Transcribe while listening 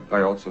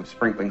by also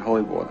sprinkling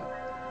holy water.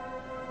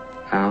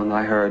 And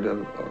I heard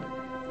a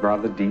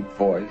rather deep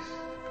voice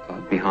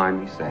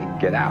behind me say,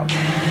 "Get out."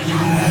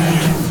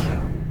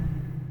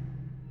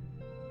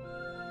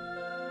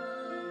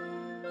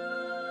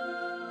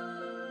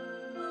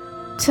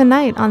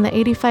 Tonight on the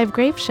 85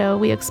 Grave Show,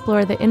 we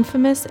explore the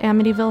infamous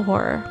Amityville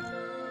Horror.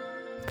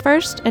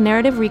 First, a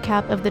narrative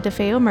recap of the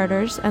DeFeo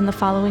murders and the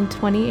following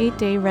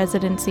 28-day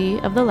residency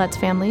of the Lutz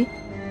family.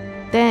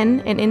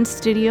 Then, an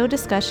in-studio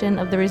discussion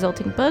of the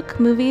resulting book,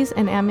 movies,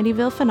 and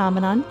Amityville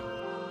phenomenon.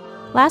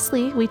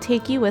 Lastly, we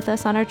take you with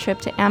us on our trip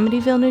to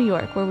Amityville, New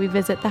York, where we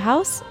visit the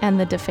house and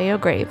the DeFeo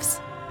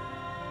graves.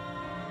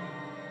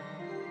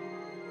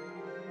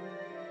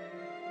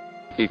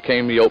 He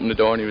came, he opened the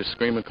door, and he was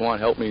screaming, "Come on,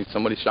 help me,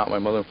 somebody shot my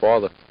mother and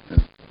father."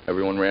 And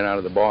everyone ran out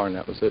of the bar, and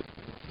that was it.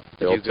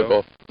 They all took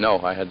off. No,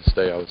 I had to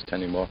stay. I was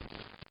tending bar.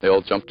 They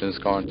all jumped in his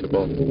car and took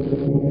off.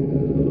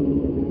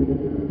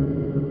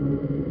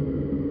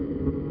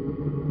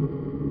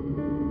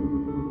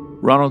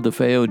 Ronald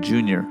DeFeo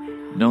Jr.,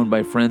 known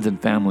by friends and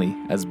family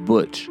as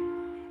Butch,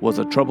 was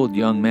a troubled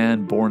young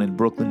man born in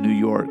Brooklyn, New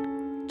York,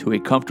 to a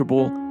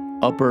comfortable,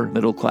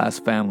 upper-middle-class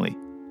family.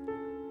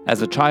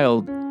 As a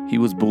child, he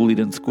was bullied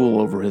in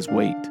school over his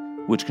weight,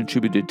 which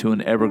contributed to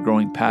an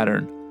ever-growing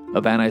pattern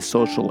of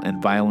antisocial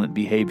and violent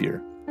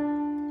behavior.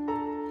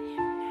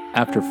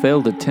 After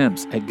failed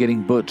attempts at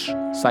getting Butch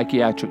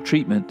psychiatric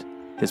treatment,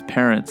 his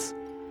parents,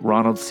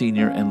 Ronald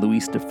Sr. and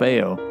Louise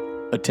DeFeo,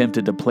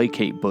 attempted to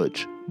placate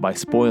Butch by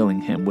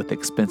spoiling him with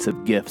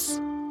expensive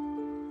gifts.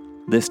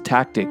 This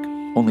tactic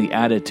only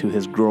added to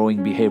his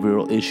growing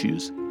behavioral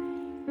issues.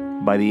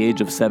 By the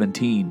age of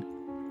 17,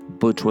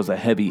 Butch was a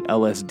heavy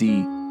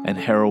LSD and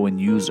heroin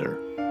user.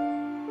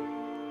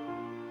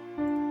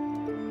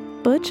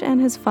 Butch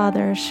and his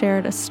father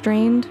shared a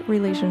strained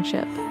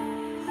relationship.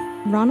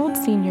 Ronald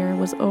Sr.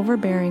 was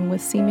overbearing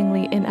with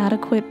seemingly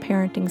inadequate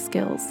parenting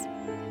skills.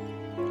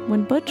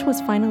 When Butch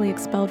was finally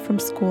expelled from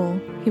school,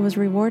 he was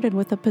rewarded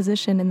with a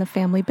position in the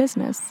family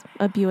business,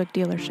 a Buick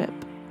dealership.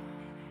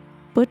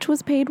 Butch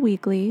was paid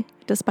weekly,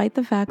 despite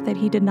the fact that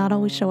he did not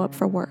always show up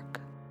for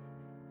work.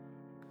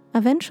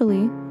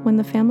 Eventually, when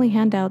the family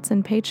handouts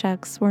and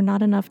paychecks were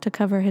not enough to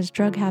cover his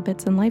drug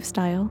habits and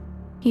lifestyle,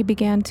 he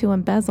began to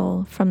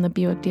embezzle from the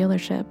Buick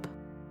dealership.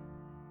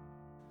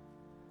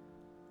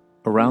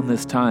 Around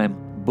this time,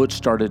 Butch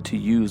started to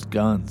use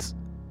guns.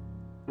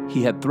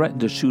 He had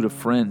threatened to shoot a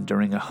friend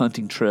during a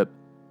hunting trip,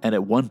 and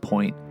at one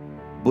point,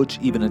 Butch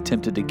even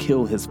attempted to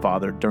kill his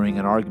father during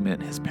an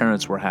argument his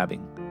parents were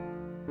having.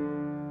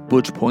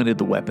 Butch pointed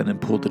the weapon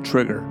and pulled the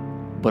trigger,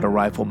 but a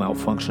rifle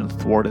malfunction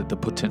thwarted the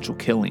potential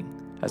killing,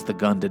 as the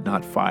gun did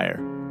not fire.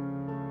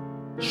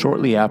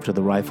 Shortly after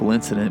the rifle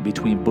incident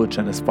between Butch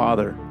and his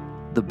father,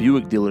 the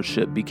Buick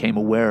dealership became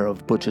aware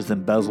of Butch's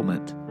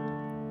embezzlement.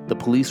 The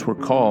police were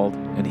called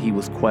and he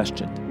was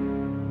questioned.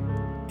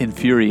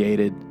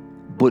 Infuriated,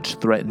 Butch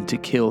threatened to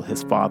kill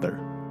his father.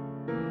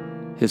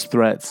 His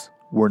threats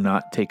were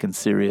not taken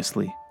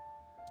seriously.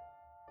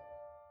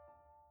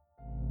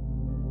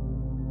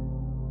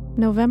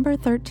 November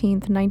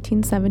 13th,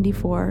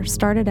 1974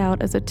 started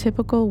out as a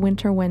typical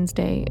winter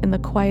Wednesday in the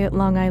quiet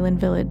Long Island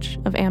village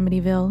of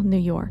Amityville, New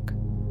York.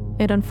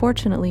 It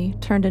unfortunately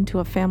turned into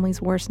a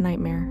family's worst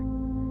nightmare.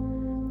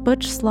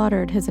 Butch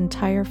slaughtered his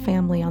entire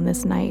family on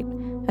this night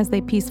as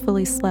they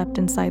peacefully slept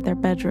inside their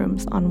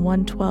bedrooms on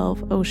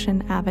 112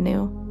 Ocean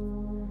Avenue.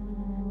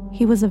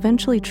 He was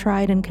eventually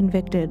tried and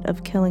convicted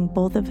of killing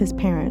both of his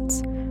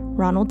parents,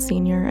 Ronald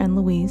Sr. and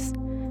Louise,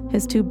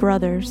 his two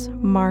brothers,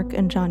 Mark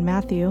and John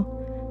Matthew,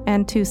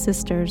 and two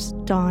sisters,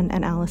 Dawn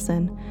and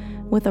Allison,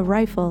 with a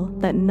rifle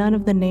that none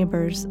of the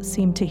neighbors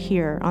seemed to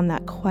hear on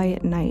that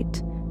quiet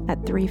night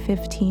at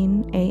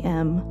 3:15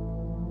 a.m.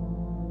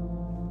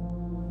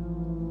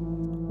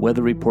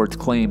 Weather reports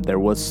claimed there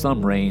was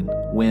some rain,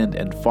 wind,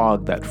 and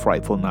fog that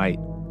frightful night.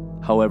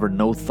 However,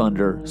 no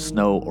thunder,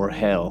 snow, or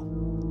hail.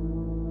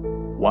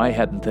 Why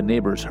hadn't the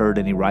neighbors heard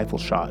any rifle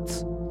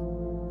shots?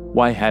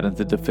 Why hadn't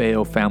the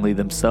DeFeo family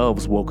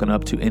themselves woken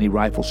up to any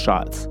rifle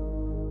shots?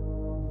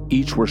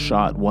 Each were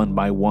shot one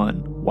by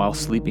one while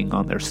sleeping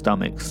on their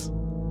stomachs.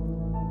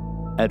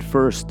 At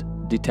first,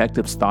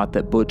 detectives thought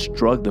that Butch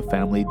drugged the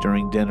family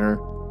during dinner,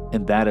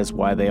 and that is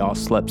why they all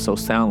slept so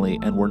soundly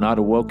and were not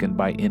awoken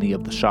by any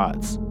of the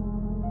shots.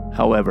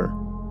 However,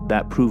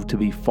 that proved to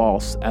be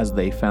false as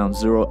they found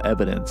zero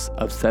evidence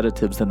of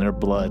sedatives in their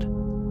blood.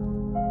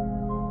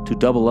 To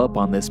double up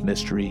on this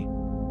mystery,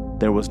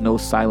 there was no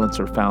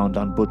silencer found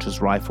on Butch's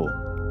rifle.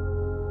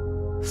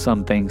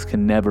 Some things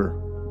can never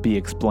be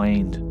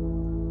explained.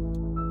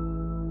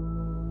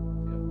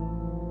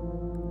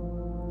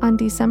 On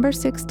December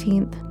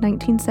 16,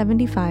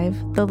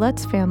 1975, the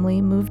Lutz family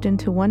moved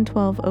into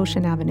 112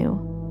 Ocean Avenue.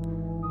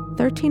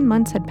 13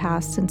 months had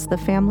passed since the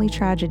family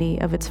tragedy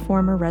of its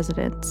former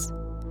residence.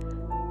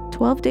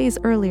 12 days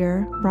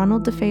earlier,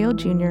 Ronald DeFeo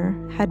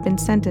Jr. had been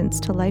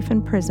sentenced to life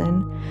in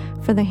prison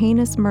for the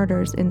heinous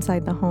murders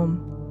inside the home.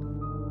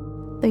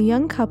 The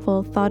young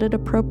couple thought it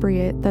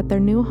appropriate that their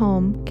new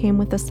home came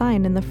with a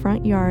sign in the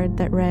front yard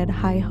that read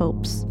 "High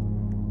Hopes."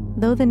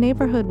 Though the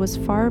neighborhood was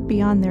far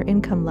beyond their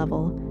income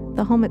level,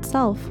 the home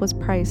itself was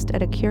priced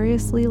at a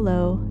curiously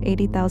low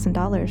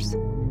 $80,000.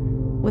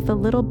 With a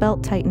little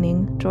belt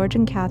tightening, George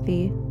and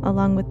Kathy,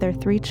 along with their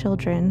 3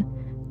 children,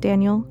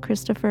 Daniel,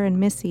 Christopher, and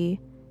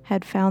Missy,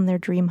 had found their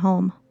dream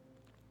home.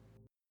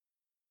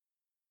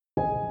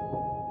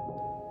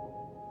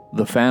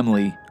 The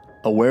family,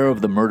 aware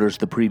of the murders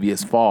the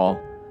previous fall,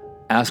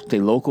 asked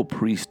a local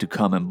priest to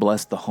come and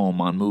bless the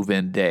home on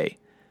move-in day.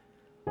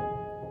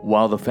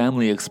 While the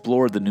family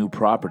explored the new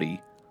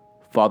property,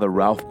 Father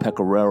Ralph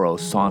Pecoraro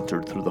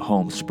sauntered through the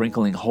home,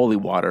 sprinkling holy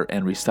water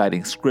and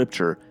reciting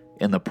scripture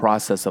in the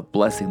process of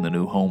blessing the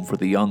new home for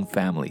the young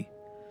family.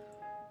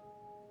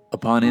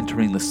 Upon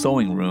entering the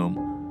sewing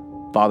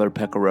room, Father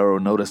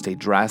Pecoraro noticed a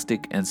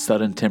drastic and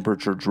sudden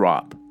temperature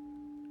drop.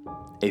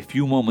 A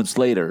few moments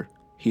later,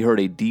 he heard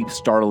a deep,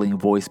 startling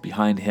voice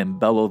behind him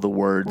bellow the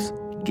words,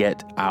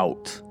 "Get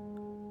out."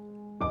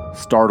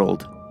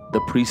 Startled, the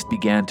priest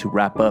began to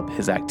wrap up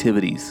his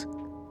activities.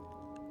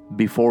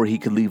 Before he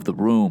could leave the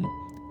room,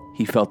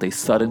 he felt a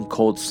sudden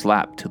cold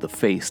slap to the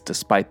face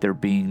despite there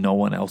being no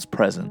one else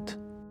present.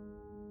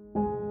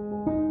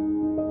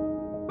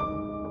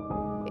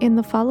 In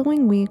the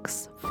following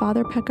weeks,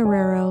 Father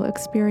Pecoraro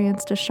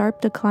experienced a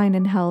sharp decline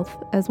in health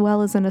as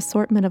well as an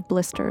assortment of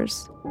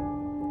blisters.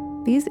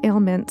 These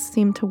ailments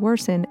seemed to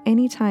worsen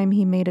any time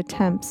he made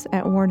attempts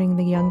at warning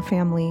the young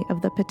family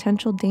of the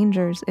potential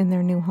dangers in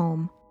their new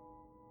home.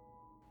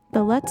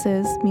 The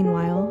Lutzes,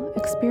 meanwhile,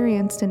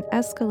 experienced an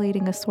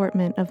escalating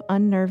assortment of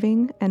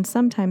unnerving and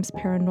sometimes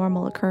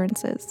paranormal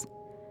occurrences.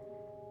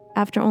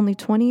 After only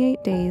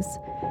 28 days,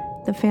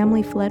 the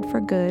family fled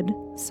for good,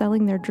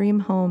 selling their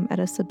dream home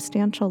at a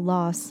substantial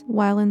loss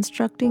while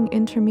instructing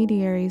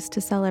intermediaries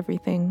to sell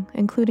everything,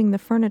 including the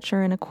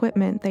furniture and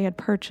equipment they had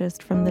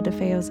purchased from the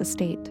DeFeo's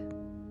estate.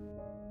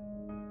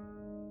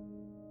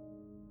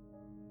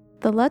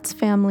 The Lutz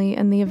family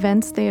and the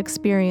events they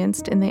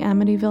experienced in the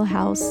Amityville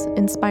house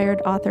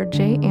inspired author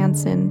Jay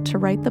Anson to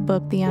write the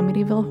book The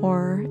Amityville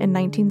Horror in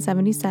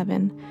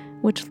 1977,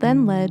 which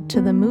then led to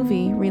the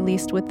movie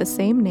released with the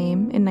same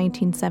name in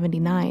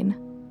 1979.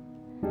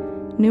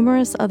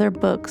 Numerous other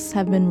books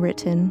have been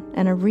written,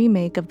 and a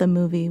remake of the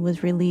movie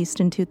was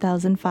released in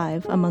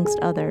 2005, amongst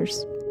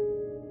others.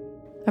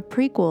 A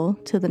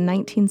prequel to the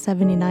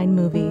 1979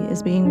 movie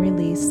is being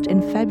released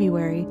in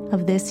February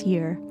of this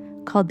year,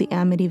 called The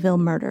Amityville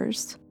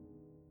Murders.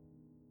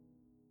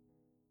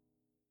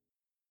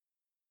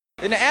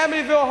 In the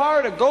Amityville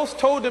Horror, the ghost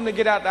told them to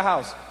get out the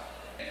house.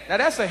 Now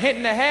that's a hint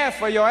and a half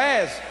for your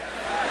ass.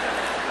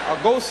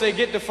 A ghost say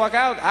get the fuck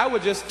out, I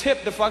would just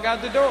tip the fuck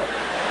out the door.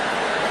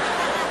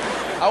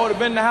 I would have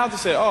been in the house and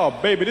said, "Oh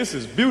baby, this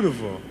is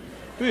beautiful.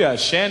 We got a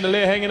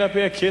chandelier hanging up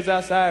here, kids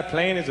outside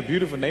playing, it's a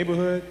beautiful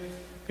neighborhood.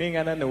 We ain't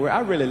got nothing to worry. I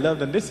really love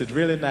them, this is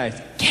really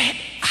nice. Get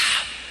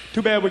out.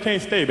 Too bad we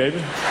can't stay,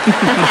 baby."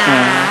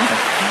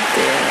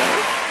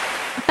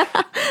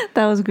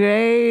 That was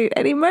great.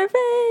 Eddie Murphy.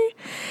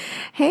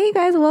 Hey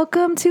guys,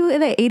 welcome to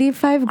the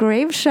 85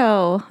 Grave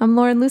Show. I'm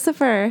Lauren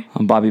Lucifer.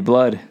 I'm Bobby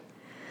Blood.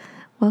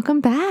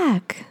 Welcome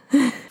back.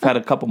 We've had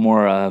a couple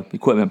more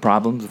equipment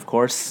problems, of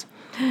course,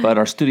 but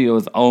our studio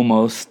is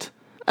almost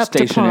Up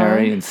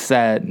stationary and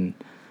set, and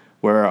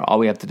where all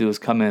we have to do is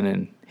come in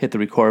and hit the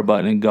record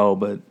button and go,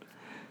 but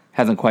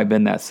hasn't quite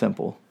been that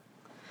simple.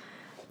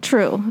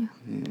 True.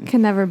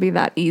 Can never be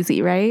that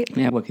easy, right?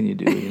 Yeah, what can you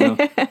do, you know?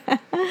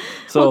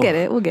 So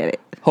We'll get it.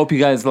 Hope you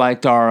guys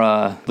liked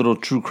our little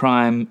true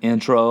crime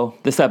intro.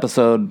 This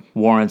episode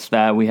warrants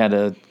that. We had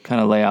to kind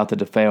of lay out the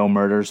DeFeo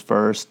murders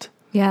first.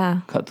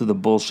 Yeah. Cut through the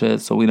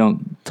bullshit so we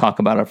don't talk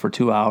about it for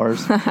 2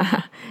 hours.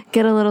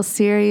 Get a little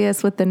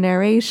serious with the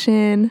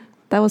narration.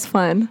 That was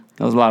fun.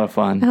 That was a lot of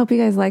fun. I hope you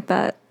guys like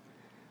that.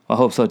 I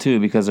hope so too,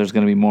 because there's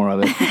going to be more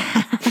of it.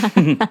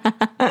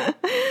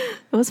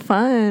 It was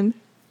fun.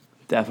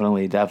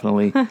 Definitely.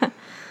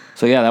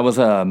 So yeah, that was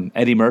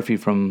Eddie Murphy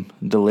from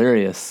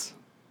Delirious.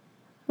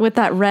 With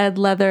that red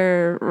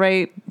leather,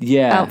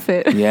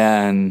 outfit.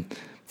 Yeah, and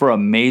for a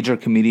major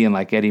comedian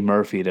like Eddie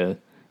Murphy to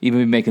even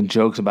be making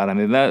jokes about him,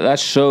 I mean, that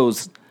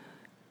shows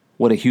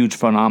what a huge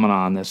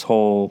phenomenon this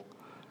whole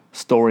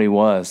story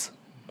was.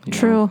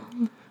 True.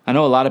 Know? I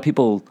know a lot of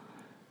people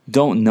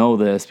don't know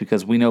this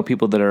because we know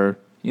people that are,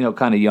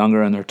 kind of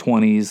younger in their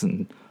 20s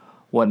and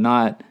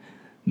whatnot,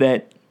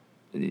 that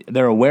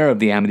they're aware of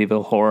the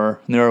Amityville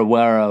Horror, and they're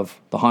aware of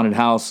the haunted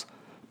house,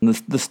 and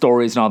the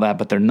stories and all that,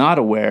 but they're not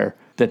aware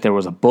that there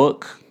was a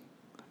book.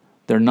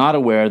 They're not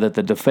aware that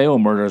the DeFeo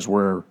murders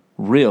were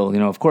real.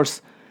 Of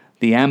course,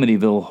 the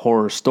Amityville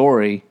Horror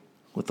story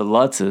with the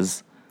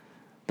Lutzes,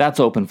 that's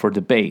open for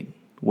debate,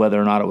 whether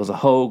or not it was a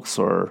hoax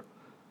or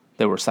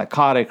they were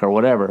psychotic or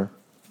whatever.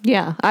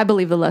 Yeah, I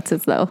believe the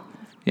Lutzes, though.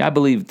 Yeah, I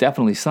believe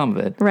definitely some of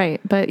it. Right,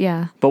 but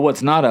yeah. But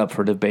what's not up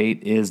for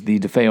debate is the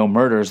DeFeo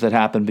murders that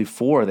happened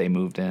before they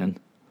moved in.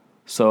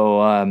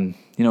 So, any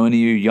of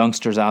you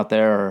youngsters out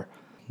there or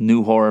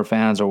new horror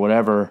fans or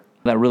whatever,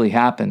 that really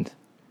happened.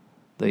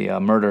 The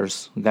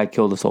murders. The guy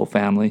killed his whole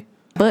family.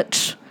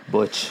 Butch.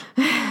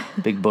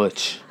 Big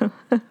Butch.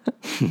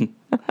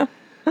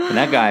 And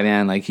that guy,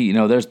 man, like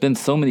there's been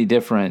so many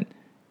different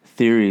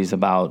theories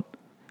about,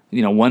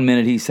 1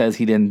 minute he says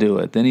he didn't do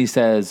it. Then he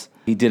says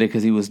he did it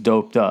because he was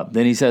doped up.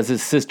 Then he says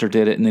his sister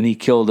did it, and then he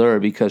killed her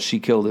because she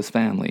killed his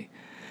family.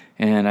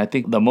 And I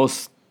think the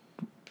most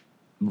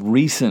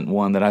recent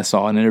one that I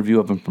saw, an interview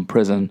of him from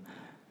prison,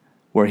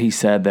 where he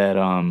said that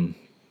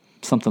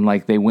something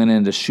like they went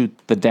in to shoot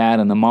the dad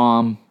and the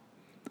mom,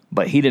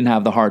 but he didn't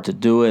have the heart to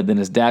do it. Then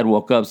his dad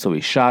woke up, so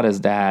he shot his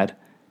dad.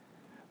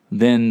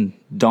 Then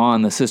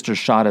Dawn, the sister,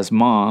 shot his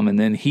mom, and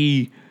then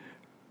he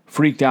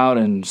freaked out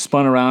and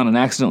spun around and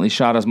accidentally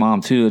shot his mom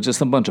too. It's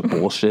just a bunch of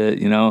bullshit,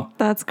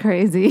 That's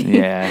crazy.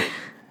 Yeah.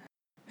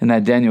 And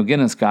that Daniel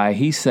Guinness guy,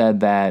 he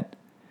said that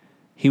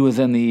he was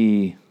in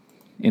the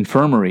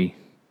infirmary,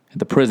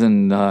 the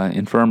prison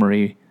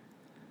infirmary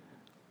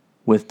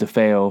with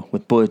DeFeo,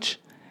 with Butch,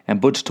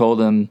 and Butch told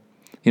him,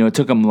 it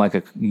took him like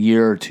a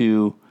year or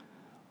two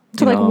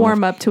to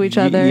warm up to each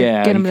other.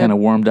 Yeah, he kind of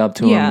warmed up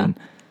to him. And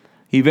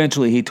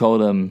eventually he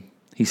told him,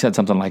 he said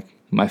something like,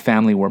 my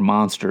family were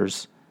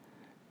monsters,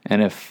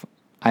 and if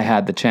I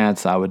had the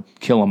chance, I would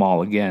kill them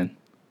all again.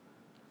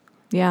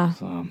 Yeah.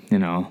 So,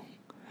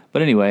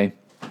 But anyway.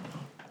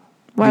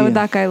 Why would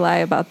that guy lie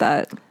about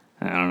that?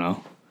 I don't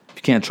know. If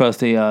you can't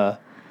trust a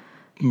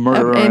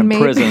murderer in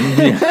prison,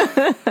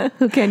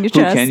 who can you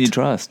trust? Who can you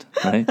trust,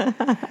 right?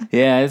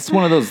 Yeah, it's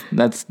one of those,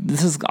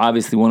 this is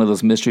obviously one of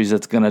those mysteries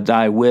that's going to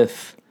die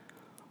with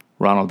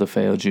Ronald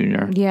DeFeo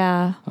Jr.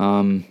 Yeah.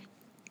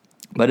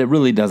 But it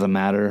really doesn't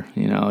matter.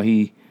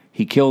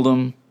 He killed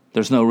him.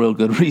 There's no real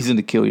good reason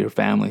to kill your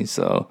family,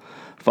 so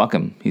fuck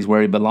him. He's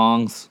where he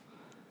belongs.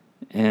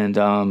 And,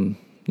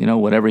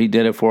 whatever he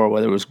did it for,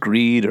 whether it was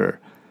greed or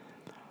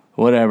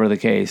whatever the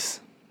case,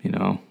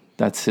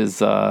 that's his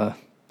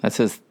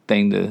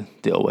thing to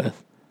deal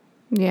with.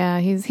 Yeah,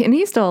 he's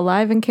still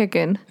alive and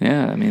kicking.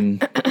 Yeah, I mean,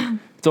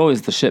 it's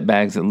always the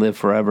shitbags that live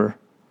forever.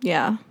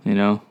 Yeah.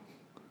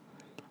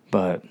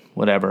 But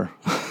whatever.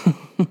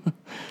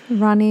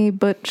 Ronnie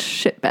Butch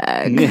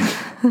shitbag.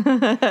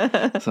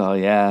 Yeah. So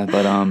yeah,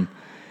 but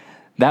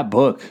that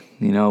book,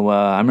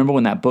 I remember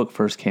when that book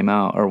first came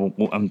out, or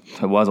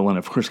it wasn't when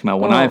it first came out.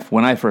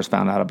 When I first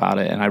found out about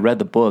it, and I read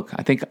the book,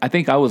 I think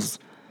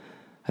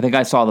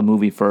I saw the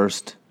movie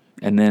first,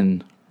 and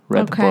then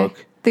read the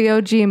book. The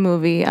OG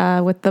movie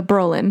with the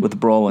Brolin. With the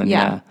Brolin,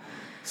 yeah.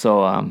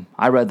 So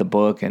I read the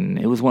book, and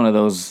it was one of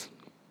those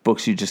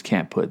books you just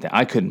can't put down.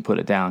 I couldn't put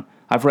it down.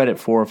 I've read it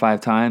 4 or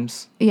 5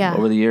 times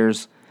over the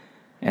years,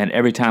 and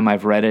every time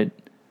I've read it,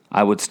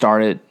 I would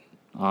start it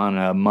on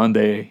a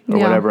Monday or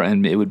whatever,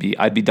 and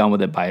I'd be done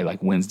with it by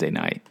like Wednesday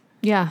night.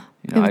 Yeah,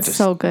 it's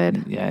so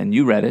good. Yeah, and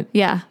you read it.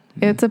 Yeah,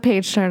 it's a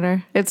page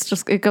turner. It's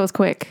just, it goes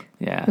quick.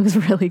 Yeah. It was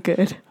really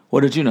good.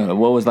 What did you notice?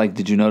 What was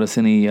did you notice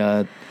any,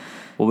 what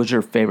was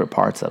your favorite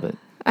parts of it?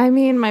 I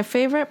mean, my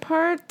favorite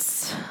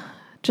parts,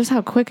 just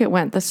how quick it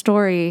went. The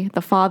story,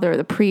 the father,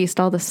 the priest,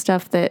 all the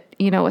stuff that,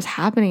 was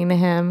happening to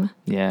him.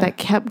 Yeah. That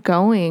kept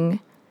going.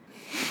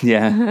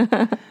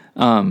 Yeah.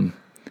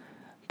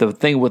 The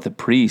thing with the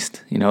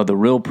priest, the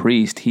real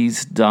priest,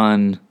 he's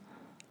done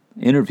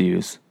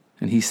interviews,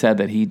 and he said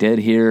that he did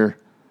hear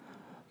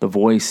the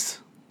voice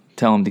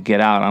tell him to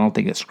get out. I don't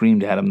think it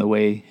screamed at him the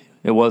way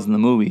it was in the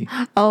movie.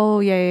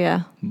 Oh,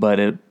 yeah. But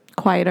it...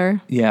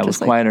 Quieter. Yeah, it was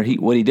quieter.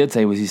 What he did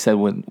say was, he said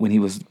when he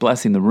was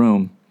blessing the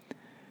room,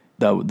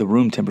 the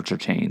room temperature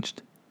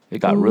changed. It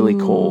got really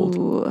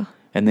cold.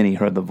 And then he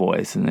heard the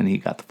voice, and then he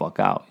got the fuck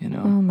out, Oh,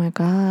 my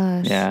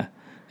gosh. Yeah.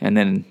 And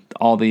then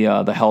all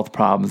the health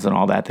problems and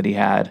all that he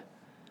had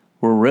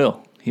were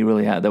real. He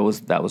really had, that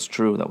was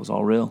true. That was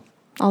all real.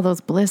 All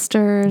those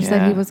blisters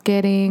that he was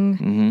getting.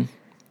 Mm-hmm.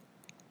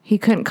 He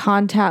couldn't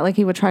contact, like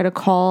he would try to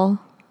call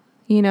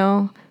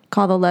the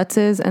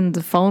Lutzes, and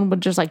the phone would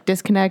just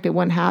disconnect. It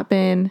wouldn't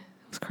happen. It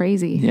was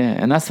crazy. Yeah,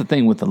 and that's the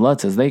thing with the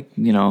Lutzes. They,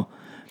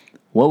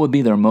 what would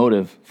be their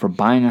motive for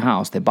buying a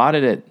house? They bought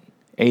it at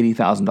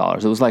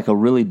 $80,000. It was like a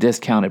really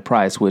discounted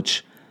price,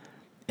 which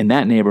in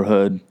that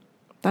neighborhood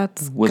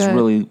was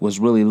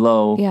really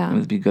low. Yeah, it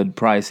would be a good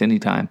price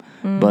anytime.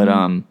 Mm-hmm.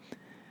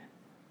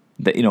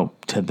 But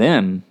to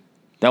them,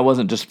 that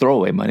wasn't just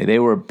throwaway money.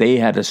 They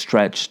had to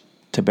stretch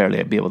to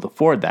barely be able to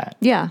afford that.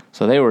 Yeah.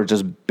 So they were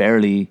just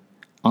barely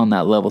on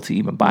that level to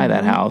even buy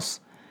that house.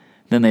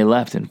 Then they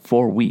left in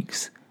 4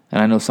 weeks.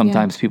 And I know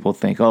sometimes people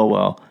think, oh,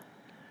 well,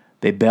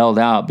 they bailed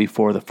out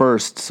before the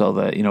first, so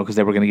that, because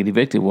they were going to get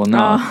evicted. Well,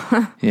 no.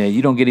 Yeah,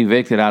 you don't get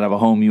evicted out of a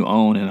home you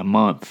own in a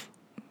month.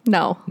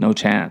 No. No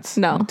chance.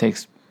 No. It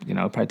takes, it'd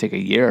probably take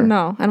a year.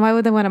 No. And why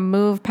would they want to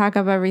move, pack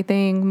up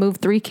everything, move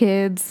 3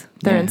 kids?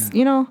 They're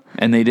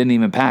And they didn't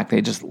even pack.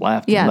 They just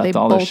left. Yeah, and left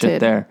all their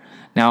shit there.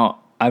 Now,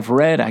 I've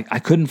read, I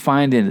couldn't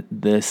find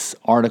this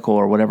article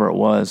or whatever it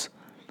was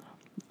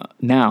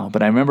now,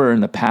 but I remember in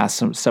the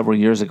past, several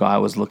years ago, I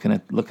was looking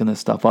this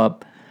stuff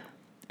up,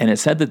 and it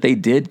said that they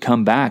did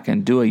come back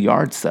and do a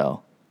yard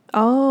sale.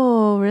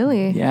 Oh,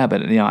 really? Yeah,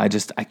 but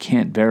I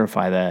can't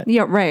verify that.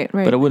 Yeah, right.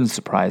 But it wouldn't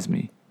surprise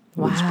me. It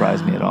wouldn't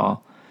surprise me at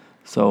all.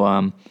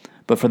 So,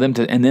 but for them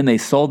to, and then they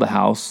sold the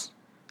house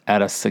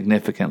at a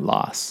significant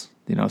loss.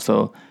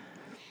 So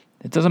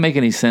it doesn't make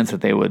any sense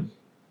that they would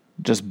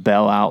just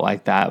bail out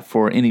like that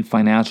for any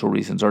financial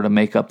reasons or to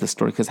make up the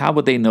story. Because how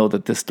would they know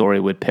that this story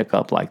would pick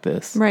up like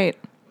this? Right.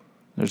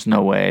 There's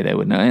no way they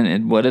would know.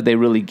 And what did they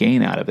really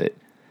gain out of it?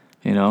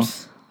 You know?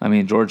 I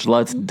mean, George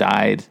Lutz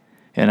died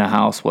in a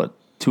house,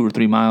 2 or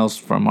 3 miles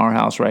from our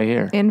house right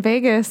here. In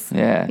Vegas.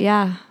 Yeah.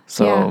 Yeah.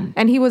 So, yeah.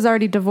 And he was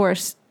already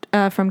divorced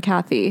from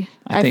Kathy.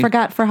 I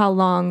forgot for how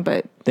long,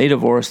 but... They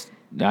divorced,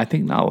 I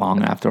think, not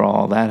long after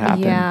all that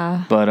happened.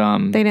 Yeah. But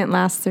they didn't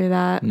last through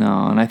that.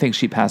 No, and I think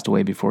she passed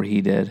away before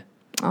he did.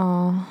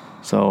 Oh.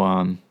 So,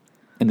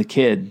 and the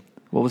kid,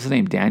 what was his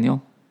name?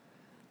 Daniel?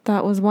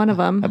 That was one of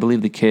them. I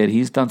believe the kid,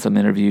 he's done some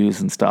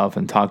interviews and stuff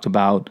and talked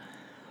about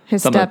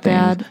his some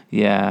stepdad. Of the things.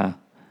 Yeah.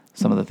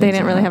 Some of the things. They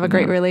didn't really have a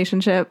great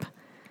relationship.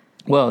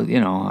 Well, you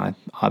know,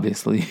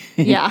 obviously.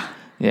 Yeah.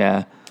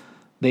 Yeah.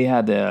 They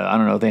had I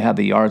don't know if they had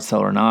the yard sale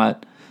or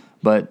not,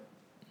 but,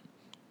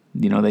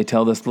 you know, they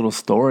tell this little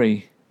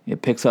story.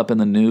 It picks up in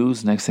the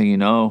news. Next thing you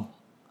know,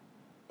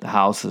 the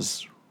house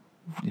is,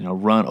 you know,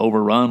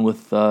 overrun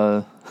with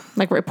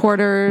like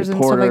reporters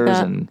and stuff like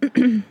that.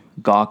 And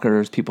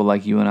gawkers, people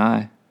like you and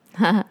I.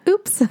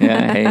 Oops.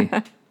 Yeah,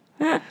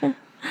 hey.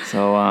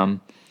 So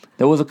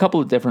there was a couple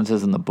of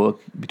differences in the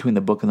book, between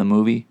the book and the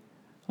movie.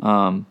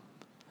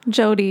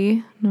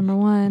 Jody, number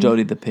one.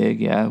 Jody the pig,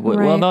 yeah. Well,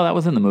 Right. no, that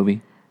was in the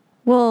movie.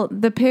 Well,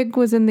 the pig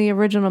was in the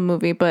original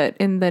movie, but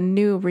in the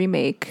new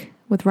remake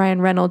with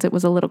Ryan Reynolds, it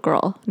was a little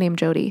girl named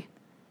Jody.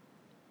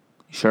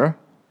 Sure?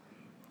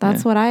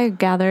 That's what I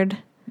gathered.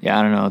 Yeah,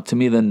 I don't know. To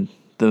me, then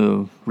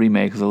the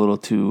remake is a little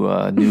too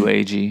new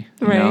agey.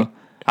 You Right. know?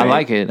 I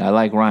like it. I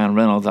like Ryan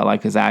Reynolds. I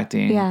like his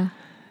acting. Yeah.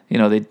 You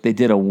know, they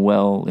did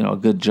a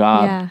good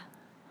job. Yeah.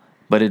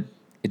 But it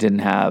didn't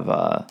have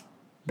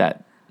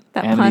that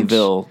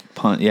Amityville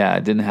punch. Yeah,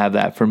 it didn't have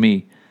that for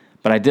me.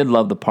 But I did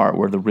love the part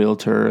where the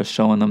realtor is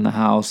showing them the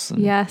house. And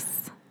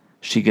Yes.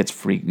 she gets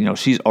freaked. You know,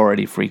 she's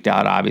already freaked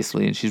out,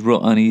 obviously, and she's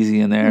real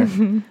uneasy in there.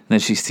 Mm-hmm. And then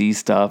she sees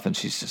stuff, and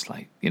she's just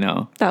like, you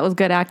know. That was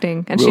good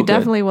acting. And Real she good.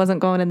 definitely wasn't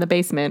going in the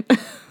basement.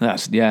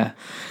 That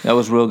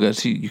was real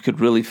good. You could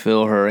really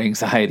feel her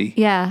anxiety.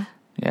 Yeah.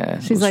 Yeah.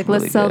 it She's was like,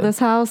 really let's sell good. this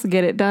house,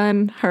 get it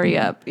done, hurry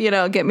up. You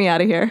know, get me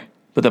out of here.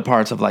 But the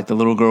parts of like the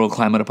little girl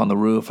climbing up on the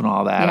roof and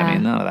all that, Yeah. I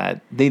mean,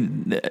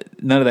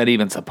 none of that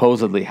even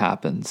supposedly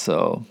happened.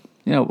 So,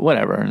 you know,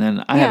 whatever. And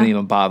then I haven't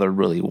even bothered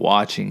really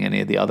watching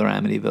any of the other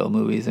Amityville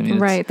movies. I mean,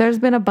 Right. There's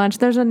been a bunch.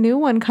 There's a new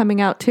one coming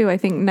out too, I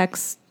think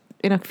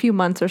in a few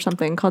months or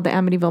something, called the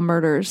Amityville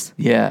Murders.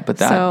 Yeah, but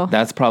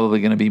that's probably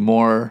going to be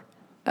more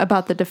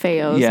About the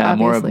DeFeos, yeah,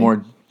 obviously.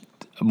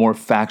 more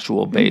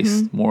factual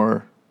based,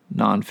 more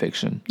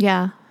nonfiction.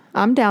 Yeah.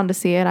 I'm down to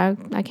see it.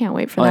 I can't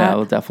wait for Oh that. yeah,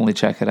 we'll definitely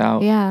check it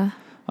out. Yeah.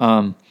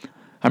 I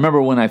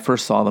remember when I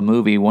first saw the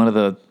movie, one of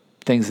the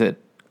things that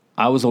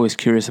I was always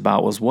curious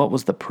about was what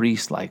was the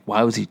priest like?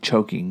 Why was he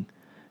choking?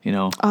 You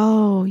know,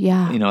 Oh,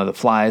 yeah. you know, the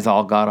flies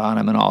all got on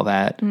him and all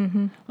that.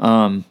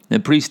 The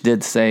priest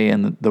did say,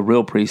 and the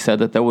real priest said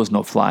that there was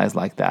no flies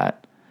like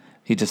that.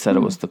 He just said it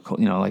was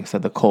like I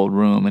said, the cold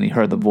room, and he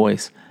heard the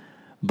voice.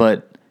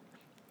 But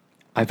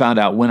I found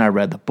out when I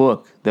read the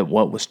book that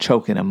what was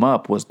choking him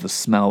up was the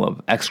smell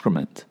of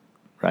excrement,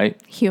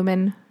 right?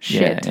 Human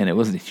shit. Yeah, and it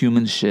was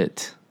human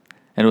shit.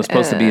 And it was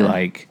supposed to be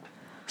like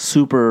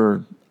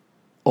super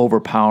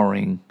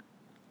overpowering,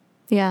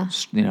 Yeah.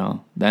 you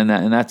know, and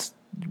that's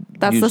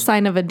That's the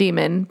sign of a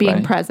demon being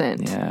right?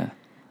 present. Yeah.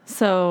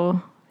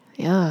 So,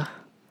 yeah.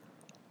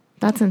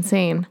 That's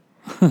insane.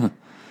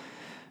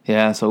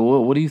 Yeah, so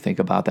what do you think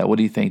about that? What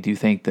do you think? Do you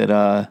think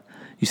that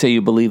you say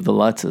you believe the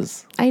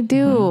Lutzes? I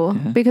do,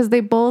 because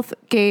they both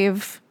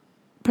gave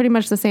pretty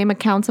much the same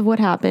accounts of what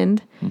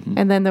happened.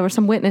 And then there were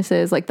some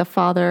witnesses, like the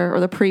father or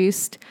the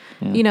priest,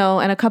 you know,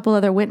 and a couple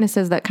other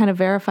witnesses that kind of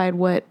verified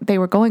what they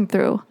were going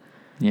through.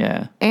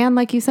 Yeah. And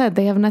like you said,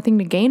 they have nothing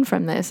to gain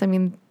from this. I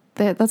mean,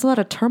 that's a lot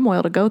of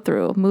turmoil to go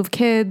through. Move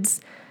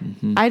kids.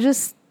 I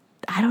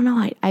don't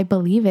know. I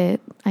believe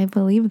it. I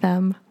believe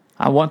them.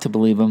 I want to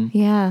believe them.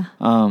 Yeah.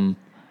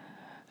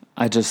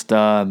 I just,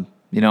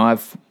 you know,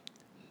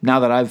 now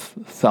that I've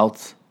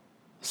felt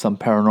some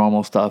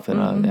paranormal stuff in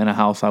a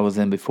house I was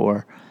in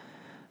before,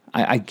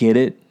 I get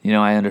it. You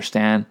know, I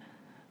understand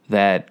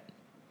that,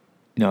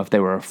 you know, if they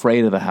were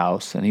afraid of the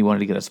house and he wanted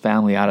to get his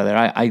family out of there,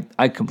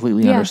 I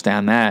completely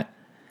understand that.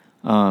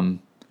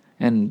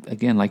 And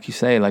again, like you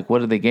say, like, what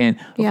did they gain?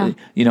 Yeah.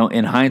 You know,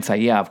 in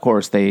hindsight, yeah, of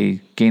course, they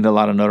gained a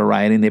lot of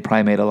notoriety and they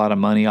probably made a lot of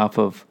money off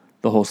of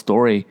the whole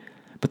story,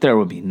 but there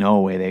would be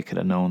no way they could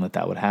have known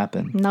that would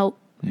happen. Nope.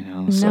 You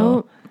know,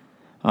 so,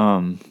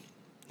 Nope.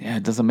 yeah,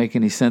 it doesn't make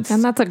any sense.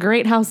 And that's a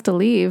great house to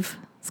leave.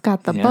 It's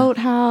got the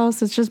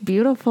boathouse. It's just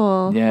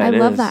beautiful. Yeah, I it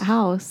love is. that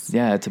house.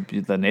 Yeah,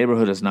 the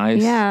neighborhood is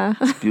nice. Yeah.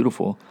 It's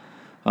beautiful.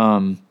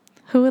 Who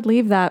would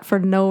leave that for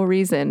no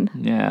reason?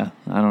 Yeah,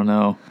 I don't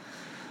know.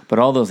 But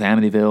all those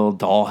Amityville,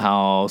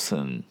 Dollhouse,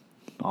 and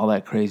all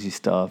that crazy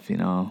stuff, you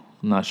know,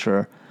 I'm not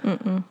sure.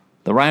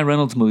 The Ryan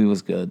Reynolds movie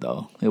was good,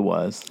 though. It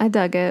was. I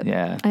dug it.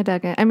 Yeah. I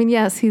dug it. I mean,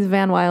 yes, he's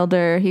Van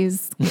Wilder.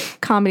 He's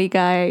comedy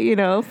guy,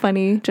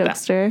 funny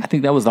jokester. I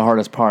think that was the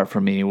hardest part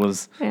for me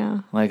was, Yeah.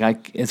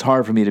 like, it's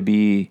hard for me to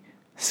be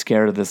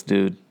scared of this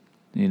dude,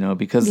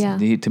 because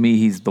to me,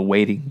 he's the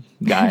waiting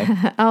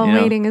guy.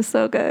 Waiting is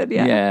so good.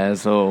 Yeah. Yeah,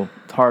 so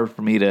it's hard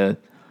for me to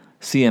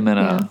see him in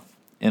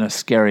a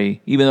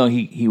scary, even though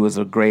he was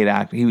a great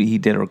actor. He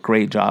did a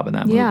great job in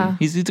that movie. Yeah.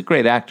 He's a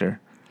great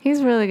actor.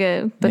 He's really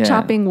good. The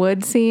chopping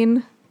wood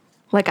scene,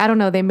 like, I don't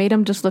know, they made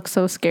him just look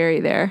so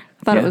scary there.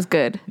 I thought it was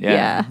good.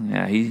 Yeah.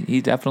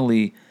 He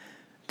definitely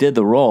did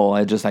the role.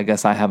 I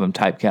guess I have him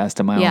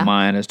typecast in my own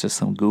mind as just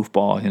some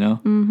goofball,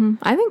 Mm-hmm.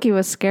 I think he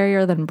was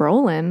scarier than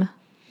Brolin,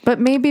 but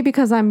maybe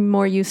because I'm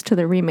more used to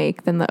the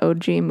remake than the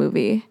OG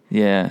movie.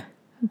 Yeah.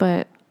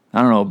 But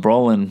I don't know.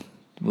 Brolin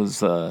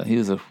was he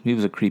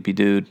was a creepy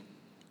dude.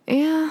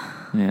 Yeah.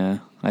 Yeah,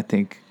 I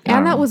think.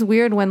 And that was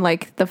weird when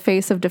like the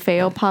face of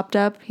DeFeo popped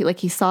up.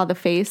 He saw the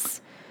face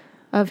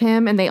of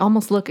him, and they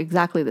almost look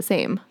exactly the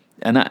same.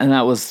 And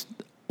that was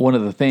one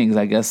of the things,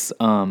 I guess.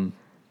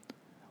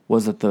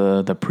 Was it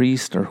the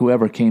priest or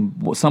whoever came?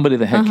 Somebody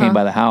that had came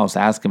by the house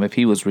asked him if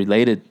he was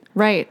related,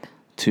 right,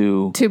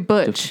 to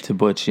Butch, to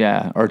Butch,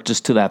 yeah, or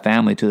just to that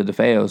family, to the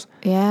DeFeos,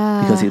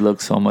 yeah, because he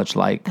looked so much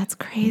like that's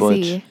crazy.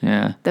 Butch,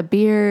 yeah, the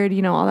beard,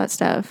 all that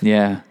stuff,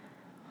 yeah.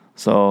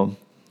 So.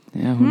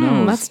 Yeah, who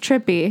knows? That's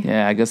trippy.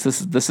 Yeah, I guess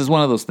this is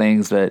one of those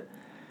things that,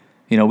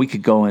 we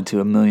could go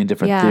into a million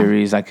different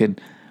theories. I did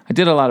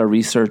a lot of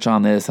research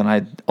on this, and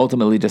I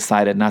ultimately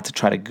decided not to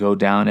try to go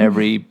down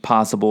every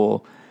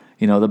possible,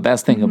 the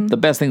best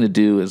thing to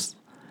do is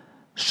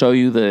show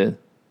you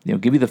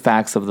give you the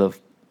facts of the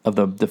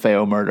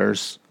DeFeo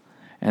murders,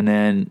 and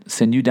then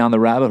send you down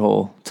the rabbit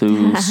hole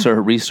to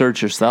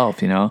research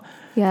yourself, Yes.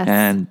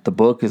 And the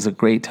book is a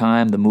great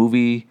time.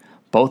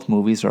 Both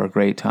movies are a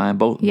great time.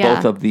 Both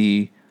of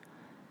the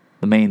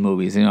main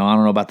movies, I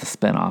don't know about the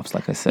spinoffs,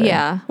 like I said.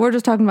 Yeah, we're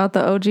just talking about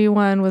the OG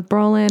one with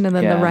Brolin and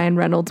then the Ryan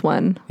Reynolds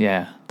one.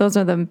 Yeah. Those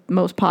are the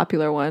most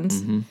popular ones,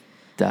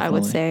 Definitely. I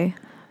would say.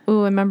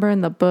 Ooh, I remember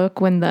in the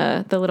book when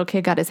the little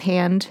kid got his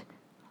hand,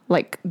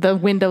 like the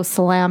window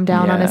slammed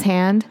down on his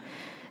hand.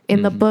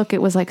 In the book,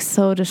 it was like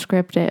so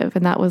descriptive,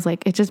 and that was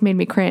like, it just made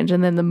me cringe.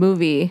 And then the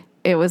movie,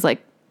 it was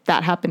like,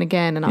 that happened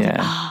again, and I was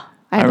like,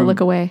 I had to look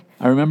away.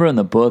 I remember in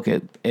the book,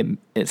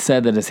 it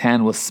said that his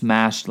hand was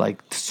smashed,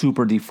 like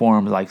super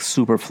deformed, like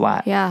super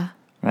flat. Yeah.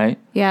 Right?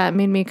 Yeah, it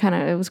made me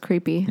it was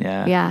creepy.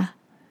 Yeah. Yeah.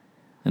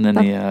 And then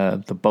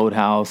the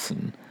boathouse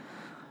and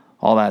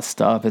all that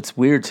stuff. It's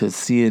weird to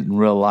see it in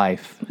real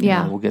life.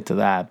 Yeah. We'll get to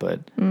that,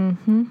 but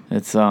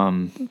it's,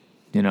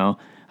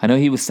 I know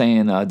he was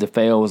saying,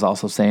 DeFeo was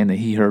also saying that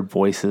he heard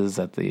voices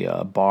at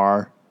the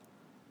bar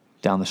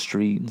down the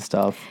street and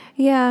stuff.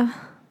 Yeah.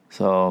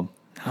 So,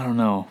 I don't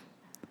know.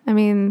 I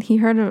mean, he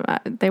heard them.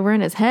 They were in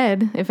his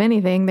head. If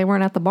anything, they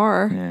weren't at the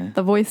bar.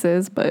 The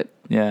voices, but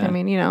I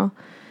mean, Well,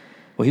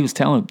 he was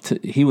telling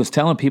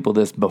people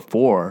this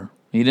before.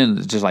 He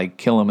didn't just like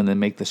kill him and then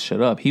make this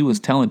shit up. He was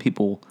telling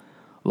people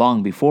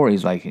long before.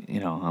 He's like,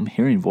 I'm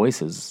hearing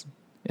voices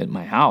at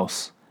my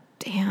house.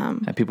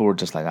 Damn. And people were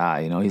just like,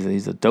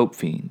 he's a dope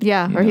fiend.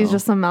 Yeah, or he's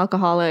just some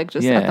alcoholic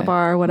just at the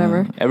bar or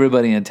whatever.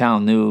 Everybody in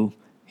town knew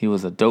he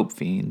was a dope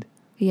fiend.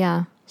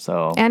 Yeah.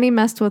 So. And he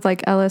messed with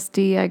like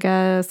LSD, I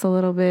guess, a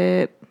little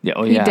bit.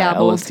 Yeah, he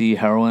dabbled. LSD,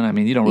 heroin. I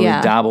mean, you don't really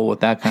dabble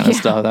with that kind of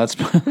stuff. That's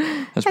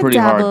pretty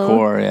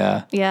hardcore.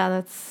 Yeah. Yeah,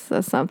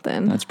 that's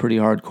something. That's pretty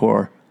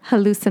hardcore.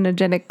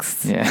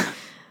 Hallucinogenics. Yeah.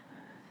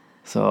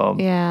 So.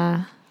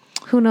 Yeah.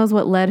 Who knows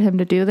what led him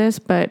to do this,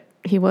 but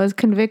he was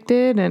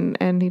convicted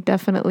and he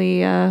definitely,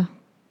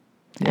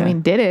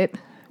 did it.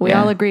 We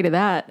all agree to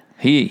that.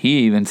 He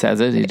even says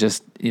it. He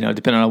just,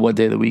 depending on what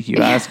day of the week you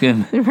ask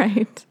him,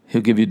 right,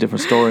 he'll give you a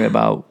different story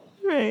about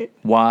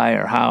why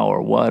or how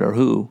or what or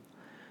who.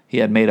 He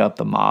had made up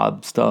the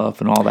mob stuff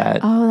and all that.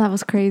 Oh, that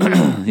was crazy.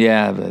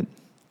 Yeah, but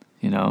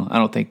I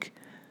don't think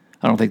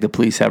the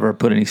police ever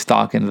put any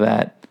stock into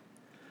that.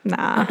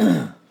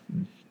 Nah,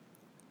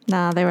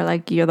 they were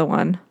like, "You're the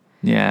one."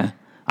 Yeah,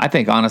 I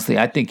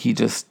think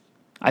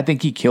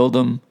he killed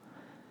him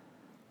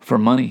for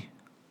money.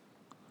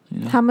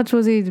 How much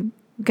was he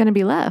going to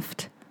be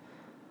left?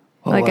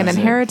 Like an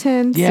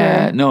inheritance?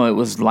 Yeah, no, it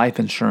was life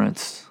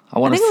insurance. I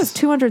think it was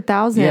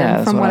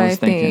 $200,000 from what I was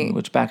thinking.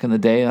 Which back in the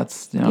day,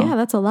 that's yeah,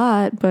 that's a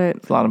lot, but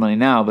it's a lot of money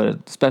now.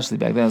 But especially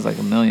back then, it's like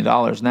 $1 million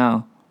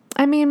now.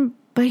 I mean,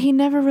 but he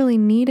never really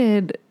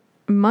needed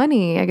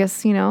money. I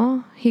guess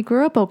he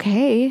grew up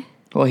okay.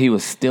 Well, he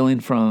was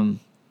stealing from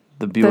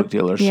the Buick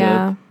dealership.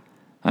 Yeah.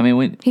 I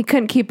mean, he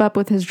couldn't keep up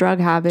with his drug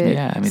habit.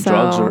 Yeah, I mean,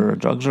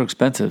 drugs are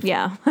expensive.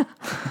 Yeah,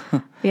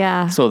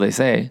 yeah. So they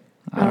say.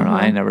 I don't know.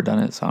 I ain't never done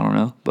it, so I don't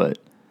know. But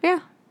yeah,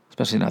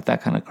 especially not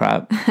that kind of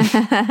crap.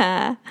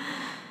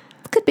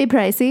 Could be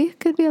pricey.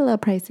 Could be a little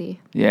pricey.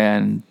 Yeah,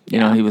 and you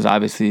know, he was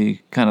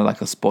obviously kind of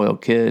like a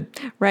spoiled kid.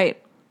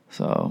 Right.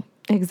 So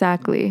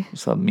exactly.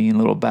 Just a mean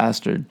little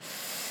bastard.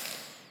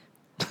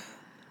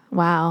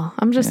 Wow,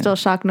 I'm just still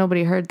shocked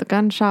nobody heard the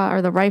gunshot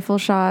or the rifle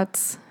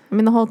shots. I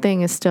mean, the whole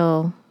thing is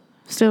still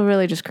Still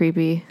really just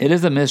creepy. It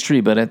is a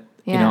mystery, but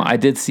you know, I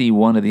did see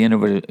one of the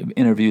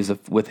interviews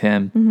with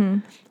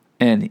him,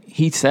 and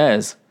he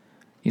says,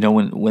 you know,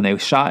 when they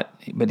shot,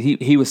 but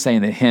he was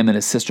saying that him and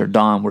his sister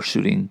Dawn were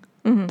shooting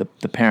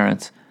the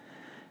parents.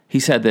 He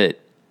said that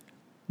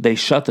they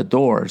shut the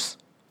doors,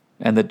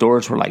 and the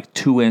doors were like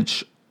 2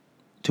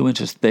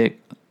 inches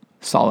thick,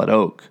 solid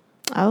oak.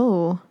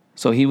 Oh.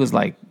 So he was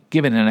like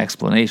giving an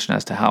explanation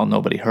as to how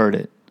nobody heard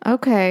it.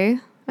 Okay.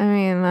 I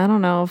mean, I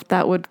don't know if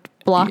that would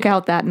block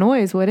out that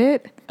noise, would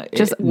it?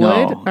 Just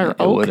wood or oak?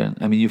 It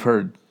wouldn't. I mean, you've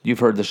heard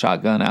the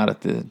shotgun out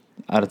at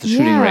the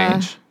shooting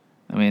range.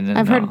 I mean,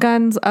 I've heard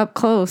guns up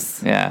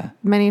close. Yeah.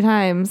 Many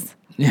times.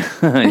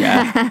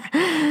 Yeah.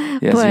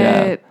 Yes,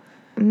 but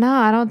no,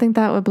 I don't think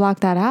that would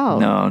block that out.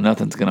 No,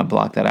 nothing's going to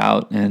block that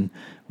out. And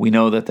we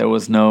know that there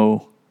was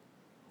no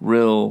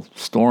real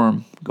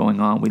storm going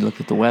on. We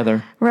looked at the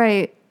weather.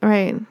 Right.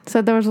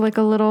 So there was like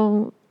a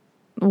little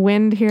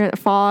wind here,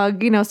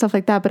 fog, you know, stuff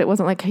like that, but it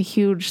wasn't like a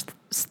huge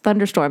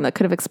thunderstorm that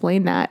could have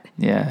explained that.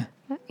 Yeah.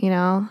 You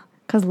know,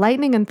 because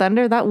lightning and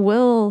thunder, that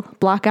will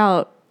block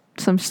out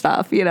some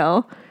stuff, you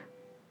know.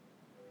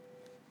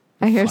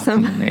 I hear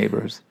some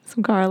neighbors.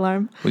 Some car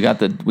alarm. We got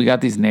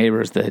these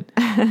neighbors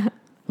that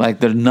like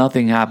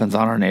nothing happens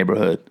on our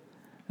neighborhood,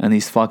 and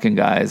these fucking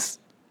guys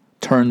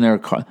turn their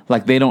car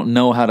like they don't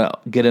know how to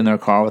get in their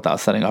car without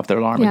setting off their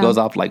alarm. Yeah. It goes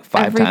off like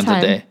 5 times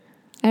a day.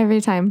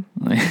 Every time.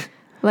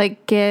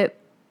 Like, get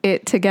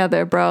it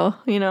together, bro,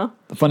 you know?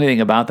 The funny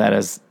thing about that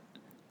is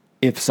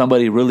if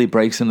somebody really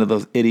breaks into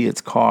those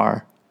idiots'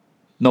 car,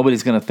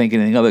 nobody's going to think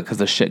anything of it because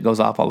the shit goes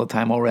off all the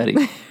time already.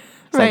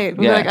 Right.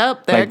 We're like, oh,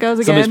 there it goes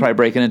again. Somebody's probably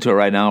breaking into it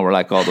right now. We're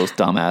like, all those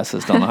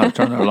dumbasses don't know how to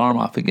turn their alarm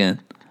off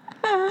again.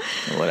 Or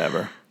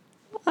whatever.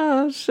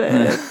 Oh,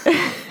 shit.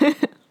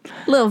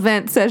 Little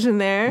vent session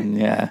there.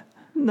 Yeah.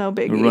 No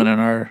biggie.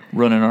 We're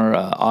running our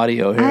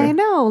audio here. I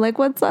know. Like,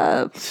 what's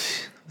up?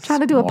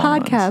 Trying to do a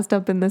podcast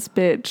up in this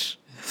bitch.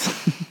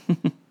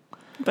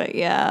 But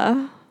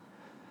yeah.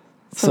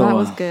 So that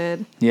was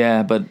good.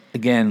 Yeah, but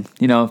again,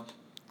 you know,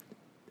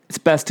 it's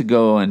best to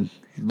go and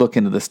look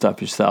into this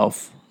stuff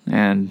yourself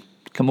and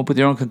come up with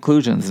your own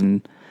conclusions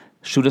and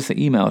shoot us an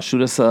email,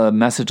 shoot us a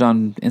message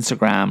on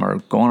Instagram or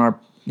go on our,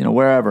 you know,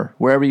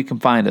 wherever you can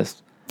find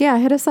us. Yeah,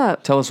 hit us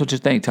up. Tell us what you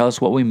think. Tell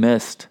us what we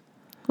missed.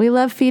 We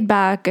love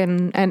feedback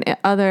and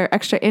other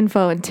extra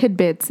info and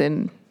tidbits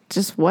and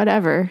just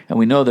whatever. And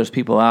we know there's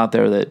people out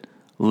there that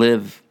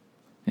live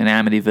in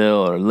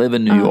Amityville or live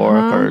in New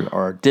York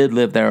or did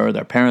live there or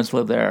their parents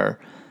live there. Or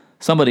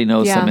somebody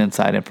knows some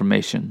inside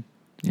information.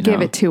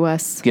 Give it to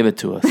us. Give it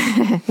to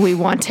us. We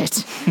want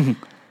it.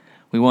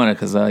 We want it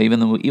because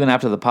even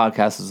after the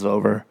podcast is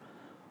over,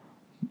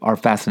 our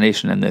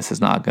fascination in this is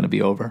not going to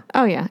be over.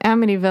 Oh yeah,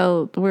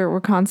 Amityville. We're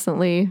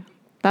constantly.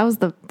 That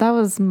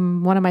was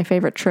one of my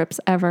favorite trips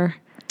ever.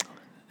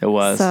 It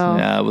was. So,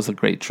 yeah, it was a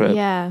great trip.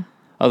 Yeah.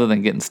 Other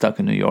than getting stuck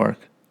in New York.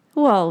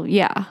 Well,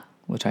 yeah.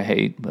 Which I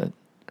hate, but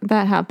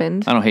that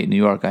happened. I don't hate New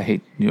York. I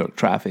hate New York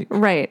traffic.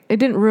 Right. It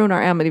didn't ruin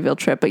our Amityville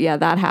trip, but yeah,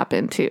 that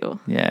happened too.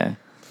 Yeah.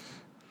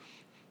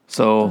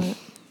 So,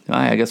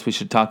 I guess we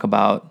should talk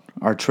about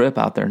our trip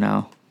out there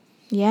now.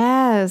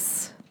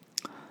 Yes.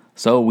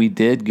 So we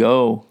did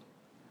go.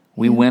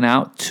 We went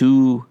out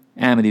to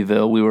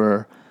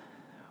Amityville.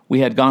 We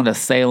had gone to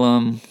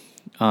Salem,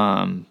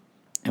 and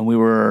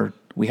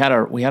we had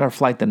our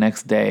flight the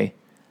next day,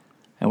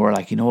 and we're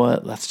like, you know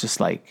what? Let's just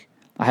like,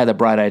 I had a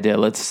bright idea.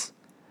 Let's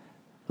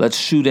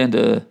shoot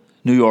into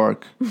New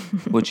York,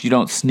 which you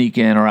don't sneak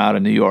in or out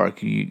of New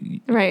York.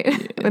 Right.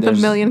 With a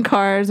million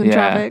cars and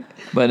traffic.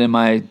 But in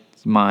my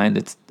mind,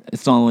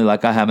 it's only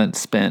like I haven't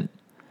spent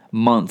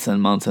months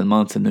and months and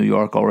months in New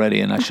York already,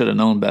 and I should have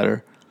known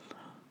better.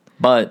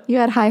 But you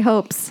had high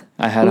hopes.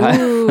 I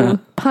had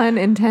pun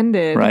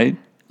intended. Right?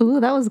 Ooh,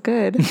 that was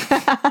good.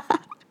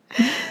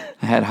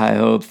 I had high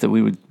hopes that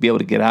we would be able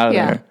to get out of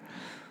there.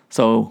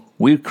 So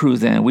we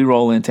cruise in. We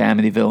roll into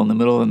Amityville in the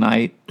middle of the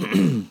night.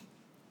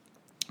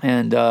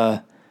 And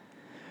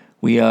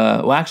we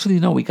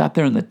got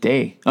there in the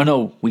day. Oh,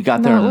 no, we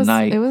got there in the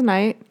night. It was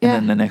night, yeah.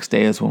 And then the next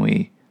day is when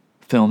we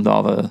filmed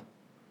all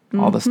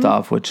the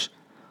stuff, which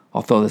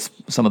I'll throw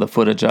some of the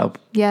footage up.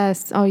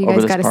 Yes. Oh, you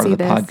guys got to see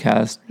this.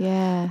 Podcast.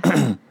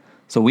 Yeah.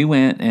 So we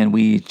went and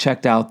we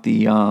checked out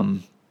the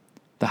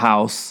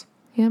house.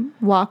 Yeah.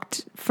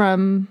 Walked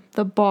from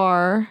the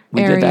bar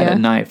We area. did that at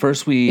night.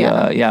 First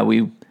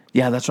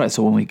that's right.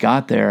 So when we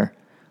got there,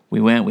 we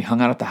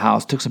hung out at the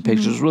house, took some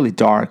pictures. It was really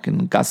dark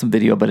and got some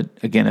video, but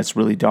again, it's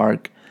really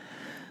dark.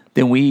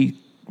 Then we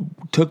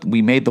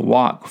made the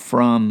walk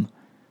from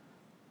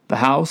the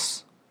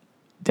house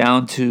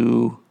down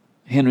to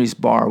Henry's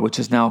Bar, which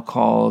is now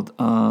called,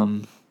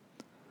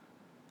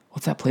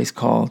 what's that place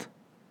called?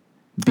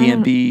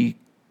 B&B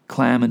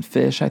Clam and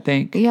Fish, I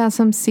think. Yeah,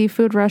 some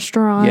seafood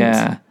restaurant.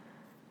 Yeah.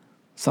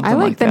 Something I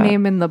like the that.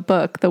 name in the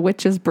book, The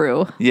Witch's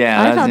Brew.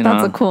 Yeah. I thought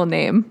that's a cool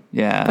name.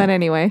 Yeah. But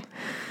anyway.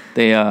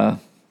 They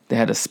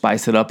had to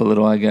spice it up a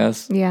little, I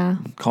guess. Yeah.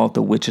 Call it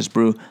The Witch's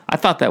Brew. I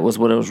thought that was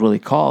what it was really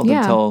called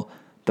until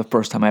the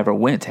first time I ever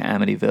went to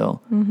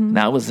Amityville. Mm-hmm. And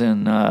that was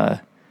in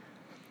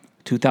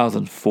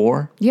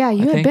 2004. Yeah,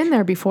 you had been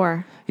there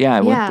before. Yeah,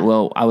 I went.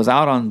 Well, I was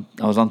on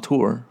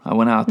tour. I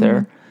went out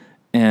there,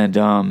 and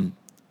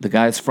the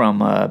guys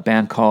from a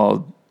band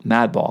called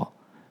Madball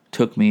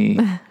took me.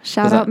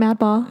 Shout out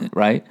Madball.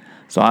 Right.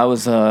 So I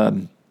was,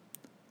 I've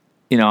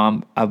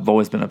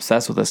always been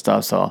obsessed with this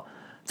stuff. So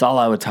it's all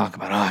I would talk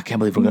about. Oh, I can't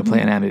believe we're going to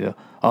play in Amityville.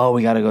 Oh,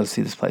 we got to go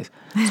see this place.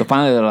 So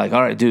finally they're like,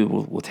 all right, dude,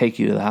 we'll take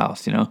you to the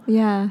house,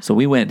 Yeah. So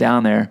we went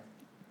down there,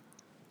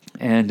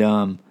 and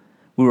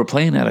we were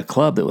playing at a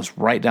club that was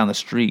right down the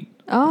street.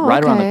 Oh,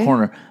 right around the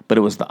corner. But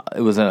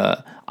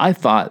I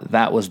thought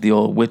that was the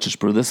old Witch's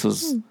Brew. This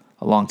was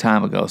a long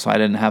time ago, so I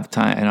didn't have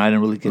time, and I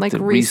didn't really get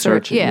to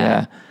research it.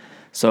 Yeah.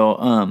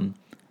 So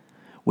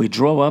we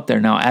drove up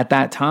there. Now, at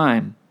that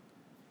time,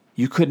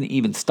 you couldn't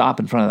even stop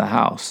in front of the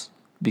house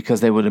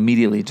because they would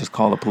immediately just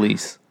call the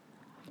police.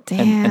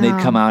 Damn. And they'd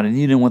come out, and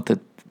you didn't want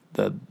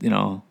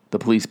the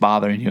police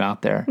bothering you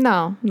out there.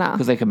 No.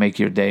 Because they could make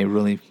your day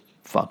really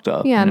fucked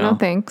up. Yeah, no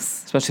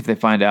thanks. Especially if they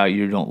find out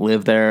you don't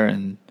live there,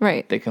 and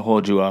they can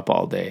hold you up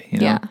all day.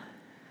 Yeah.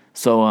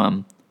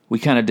 So we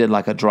kind of did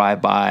like a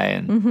drive-by,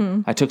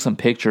 and I took some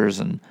pictures,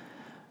 and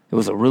it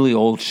was a really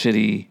old,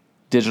 shitty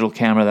digital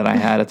camera that I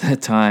had at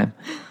that time.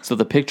 So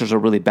the pictures are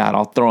really bad.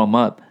 I'll throw them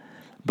up.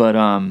 But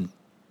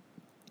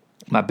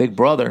my big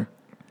brother,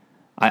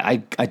 I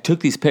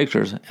took these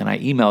pictures, and I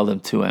emailed them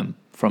to him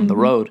from the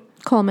road.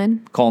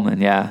 Coleman,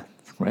 yeah,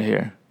 right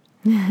here.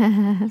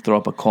 Throw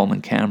up a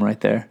Coleman cam right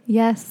there.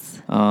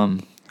 Yes.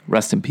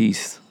 Rest in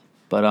peace.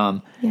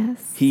 But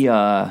yes.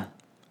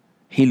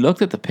 He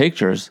looked at the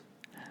pictures,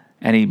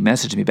 and he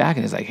messaged me back,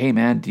 and he's like, "Hey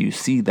man, do you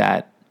see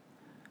that?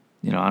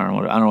 I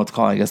don't know what to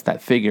call it. I guess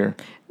that figure."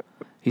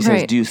 He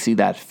says, "Do you see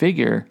that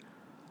figure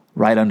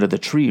right under the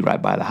tree,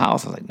 right by the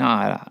house?" I was like,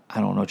 "Nah, I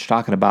don't know what you're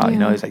talking about."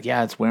 Yeah. He's like,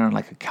 "Yeah, it's wearing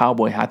like a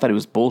cowboy hat." I thought he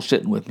was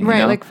bullshitting with me.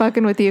 Right, like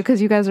fucking with you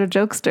because you guys are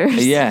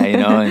jokesters. Yeah,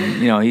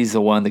 and he's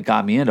the one that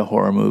got me into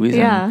horror movies.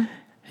 Yeah.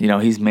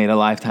 And, he's made a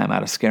lifetime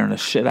out of scaring the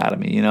shit out of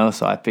me,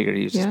 So I figured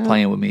he was just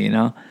playing with me,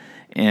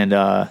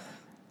 And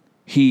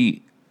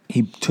he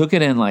took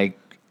it in like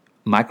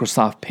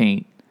Microsoft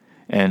Paint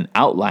and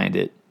outlined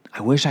it. I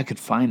wish I could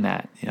find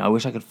that. I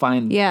wish I could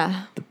find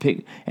the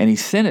pic. And he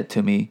sent it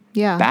to me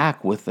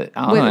back with it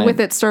outlined. With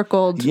it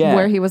circled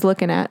where he was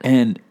looking at.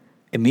 And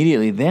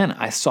immediately then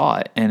I saw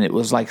it, and it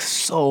was like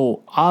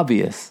so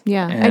obvious.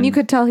 Yeah, and you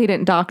could tell he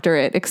didn't doctor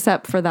it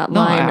except for that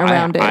line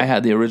around it. I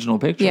had the original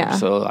picture. Yeah.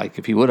 So like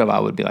if he would have, I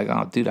would be like,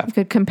 oh, dude. You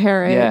could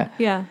compare it. Yeah.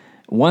 Yeah.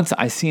 Once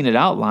I seen it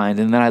outlined,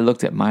 and then I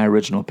looked at my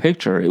original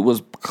picture, it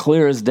was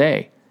clear as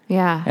day.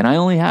 Yeah. And I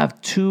only have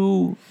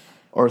 2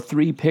 or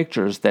 3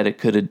 pictures that it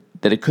could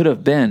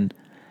have been.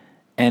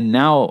 And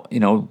now,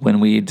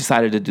 when we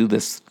decided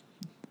to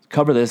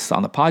cover this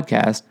on the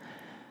podcast,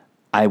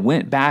 I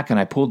went back and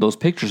I pulled those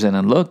pictures in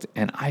and looked,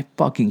 and I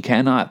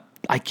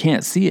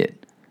can't see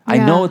it. Yeah. I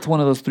know it's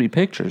one of those 3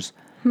 pictures,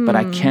 but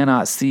I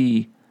cannot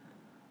see.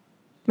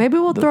 Maybe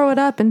we'll throw it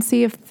up and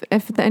see if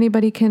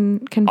anybody can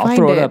find it. I'll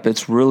throw it up.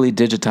 It's really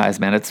digitized,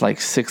 man. It's like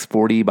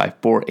 640 by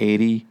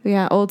 480.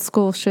 Yeah, old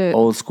school shit.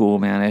 Old school,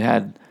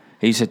 man.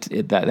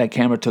 That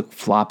camera took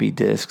floppy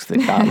disks that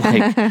got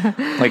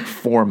like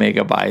 4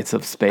 megabytes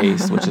of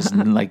space, which is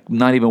like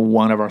not even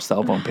one of our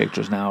cell phone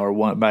pictures now,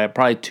 or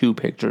probably 2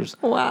 pictures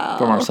from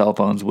our cell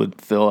phones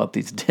would fill up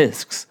these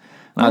disks.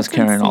 And I was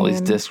carrying all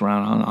these disks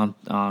around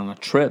on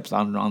trips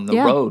on the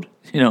road,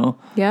 Yeah.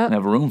 Didn't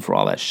have room for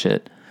all that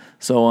shit.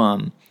 So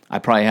I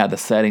probably had the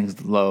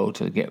settings low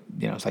to get,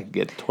 so I could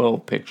get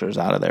 12 pictures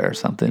out of there or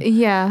something.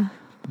 Yeah.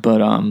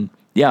 But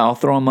I'll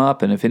throw them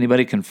up, and if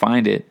anybody can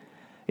find it,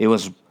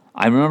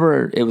 I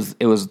remember it was.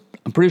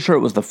 I'm pretty sure it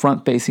was the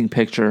front-facing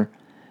picture,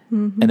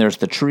 and there's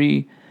the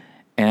tree,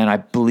 and I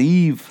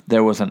believe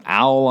there was an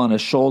owl on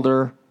his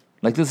shoulder.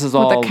 Like this is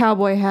all with a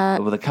cowboy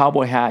hat. With a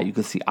cowboy hat, you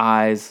could see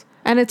eyes.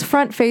 And it's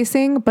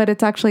front-facing, but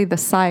it's actually the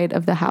side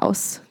of the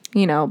house.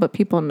 But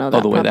people know that.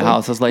 Oh, the way the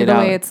house is laid out.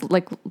 The way it's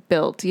like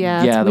built,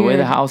 yeah. Yeah, the way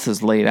the house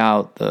is laid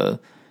out.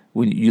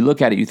 When you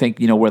look at it, you think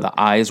where the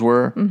eyes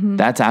were. Mm-hmm.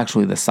 That's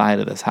actually the side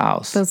of this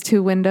house. Those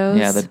 2 windows.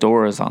 Yeah, the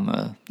door is on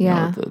the.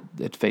 Yeah.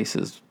 It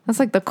faces. That's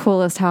like the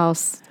coolest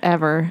house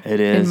ever. It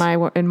is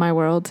in my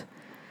world.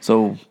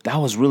 So that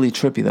was really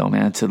trippy though,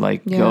 man. To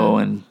go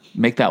and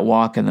make that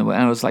walk, and it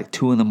was like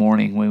 2 a.m.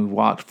 when we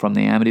walked from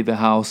the Amityville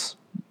house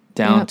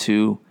down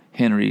to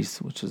Henry's,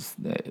 which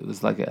it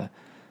was like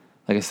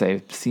I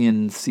say,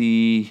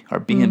 CNC or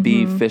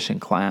B&B Fish and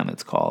Clam,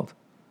 it's called.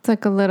 It's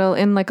like a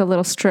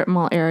little strip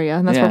mall area,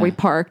 and that's where we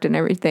parked and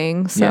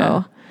everything. So,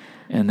 yeah.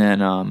 And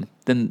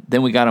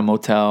then we got a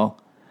motel.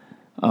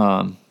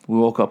 We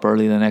woke up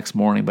early the next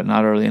morning, but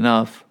not early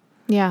enough.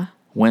 Yeah.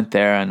 Went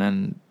there, and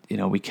then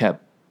we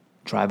kept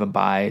driving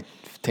by,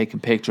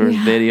 taking pictures,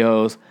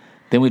 videos.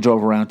 Then we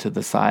drove around to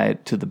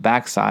the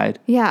back side.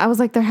 Yeah, I was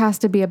like, there has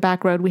to be a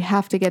back road. We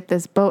have to get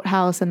this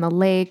boathouse and the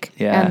lake.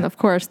 Yeah. And of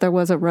course, there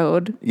was a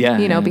road.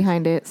 Yeah.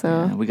 Behind it.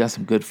 So we got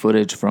some good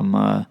footage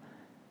from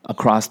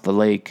across the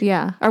lake.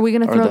 Yeah. Are we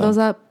gonna throw those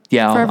up?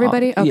 Yeah, for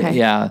everybody. Okay.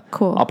 Yeah.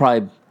 Cool. I'll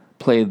probably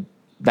play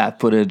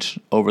that footage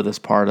over this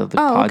part of the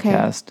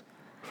podcast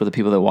for the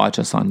people that watch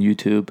us on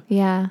YouTube.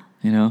 Yeah.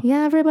 You know?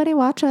 Yeah, everybody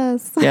watch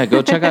us. Yeah,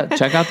 go check out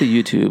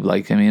the YouTube.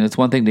 Like, I mean, it's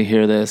one thing to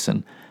hear this,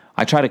 and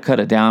I try to cut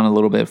it down a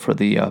little bit for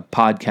the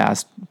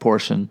podcast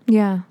portion.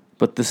 Yeah.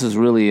 But this is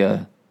really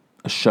a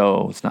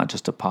show. It's not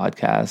just a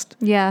podcast.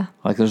 Yeah.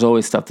 Like, there's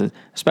always stuff that,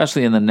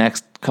 especially in the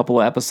next couple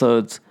of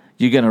episodes,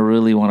 you're going to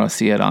really want to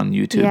see it on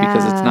YouTube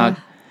because it's not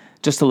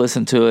just to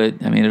listen to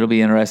it. I mean, it'll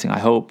be interesting, I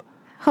hope.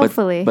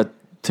 Hopefully. But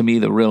to me,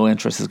 the real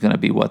interest is going to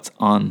be what's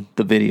on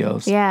the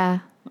videos. Yeah.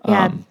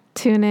 Yeah.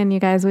 Tune in, you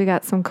guys. We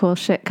got some cool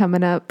shit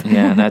coming up.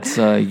 Yeah, and that's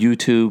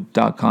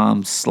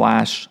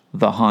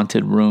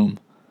youtube.com/thehauntedroom.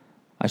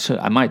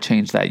 I might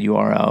change that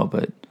URL,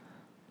 but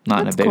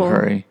not That's in a big cool.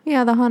 hurry.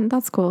 Yeah,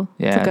 that's cool.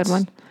 Yeah, it's a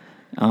good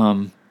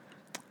one.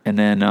 And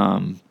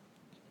then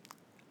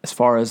as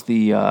far as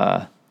the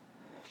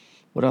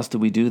what else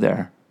did we do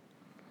there?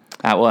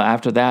 Well,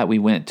 after that, we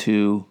went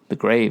to the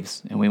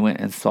graves, and we went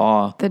and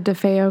saw The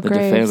DeFeo the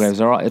graves. DeFeo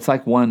graves. It's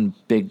like one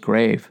big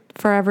grave.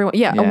 For everyone.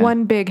 Yeah, Yeah.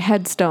 one big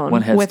headstone.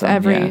 One headstone, with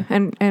every,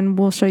 yeah. and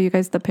we'll show you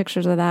guys the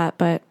pictures of that,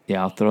 but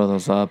Yeah, I'll throw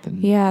those up.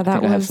 And Yeah, I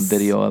think I have some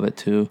video of it,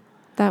 too.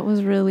 that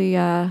was really,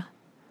 that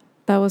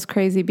was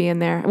crazy being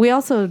there. We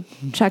also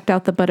checked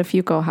out the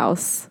Buttafuoco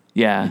house.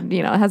 Yeah.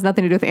 You know, it has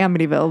nothing to do with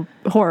Amityville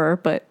horror,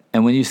 but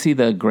And when you see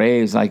the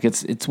graves, like,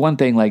 it's one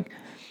thing, like,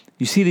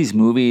 you see these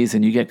movies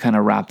and you get kind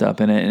of wrapped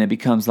up in it, and it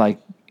becomes like,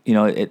 you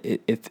know,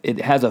 it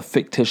has a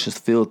fictitious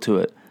feel to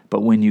it.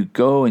 But when you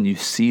go and you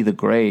see the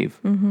grave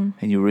and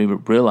you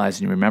realize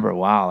and you remember,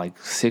 wow, like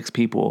 6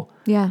 people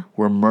yeah.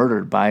 were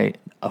murdered by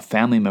a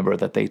family member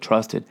that they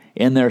trusted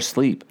in their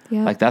sleep.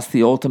 Yeah. Like, that's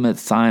the ultimate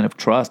sign of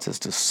trust, is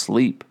to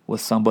sleep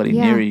with somebody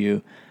Yeah. near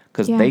you,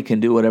 because Yeah. they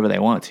can do whatever they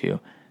want to you.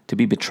 To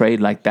be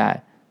betrayed like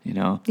that, you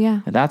know?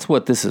 Yeah. And that's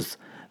what this is.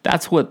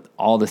 That's what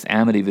all this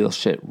Amityville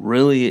shit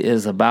really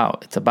is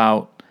about. It's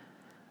about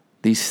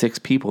these 6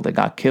 people that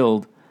got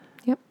killed.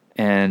 Yep.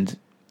 And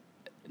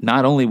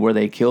not only were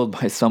they killed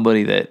by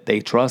somebody that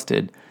they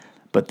trusted,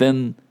 but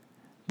then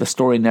the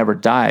story never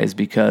dies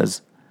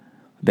because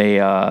they,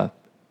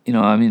 you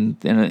know, I mean,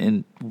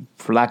 in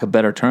for lack of a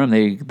better term,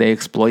 they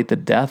exploit the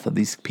death of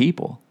these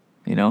people.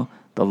 You know,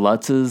 the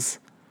Lutzes,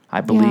 I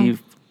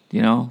believe,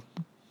 you know,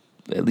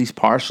 at least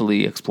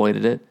partially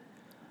exploited it.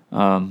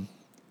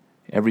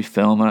 Every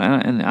film,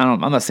 and I'm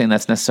not saying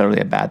that's necessarily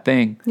a bad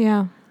thing.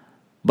 Yeah.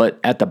 But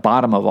at the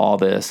bottom of all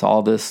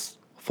this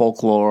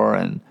folklore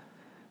and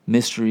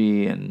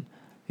mystery, and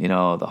you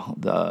know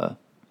the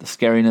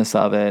scariness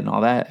of it and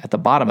all that, at the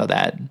bottom of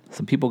that,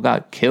 some people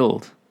got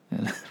killed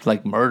and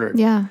like murdered.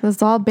 Yeah.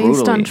 That's all based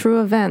Brutally. on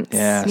true events.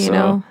 Yeah, You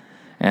know?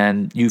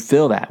 and you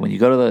feel that when you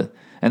go to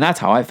and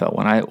that's how I felt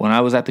when I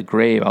was at the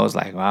grave. I was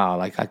like, wow,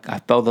 like I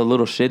felt a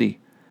little shitty.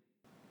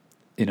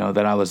 You know,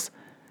 that I was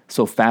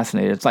so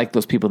fascinated. It's like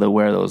those people that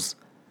wear those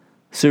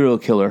serial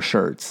killer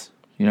shirts.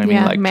 You know what I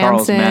mean? Like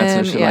Charles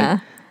Manson shit. yeah.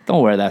 Like,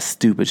 don't wear that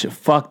stupid shit.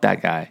 Fuck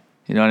that guy.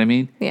 You know what I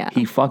mean? Yeah.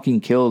 He fucking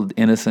killed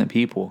innocent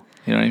people.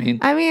 You know what I mean?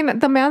 I mean,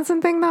 the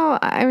Manson thing, though,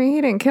 I mean, he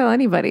didn't kill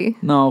anybody.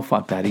 No,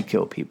 fuck that. He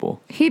killed people.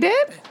 He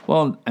did?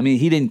 Well, I mean,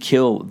 he didn't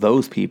kill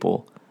those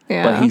people,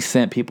 Yeah. but he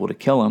sent people to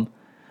kill him.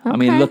 I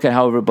mean, Okay. look at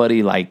how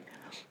everybody like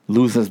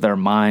loses their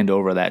mind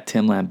over that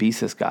Tim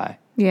Lambesis guy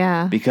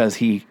Yeah. because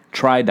he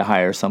tried to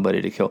hire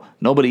somebody to kill.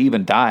 Nobody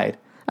even died.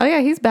 Oh,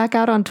 yeah, he's back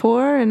out on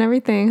tour and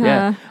everything, huh?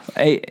 Yeah.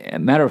 Hey,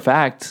 matter of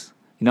fact,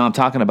 you know, I'm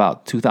talking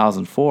about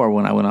 2004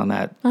 when I went on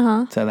that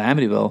to the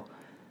Amityville.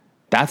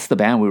 That's the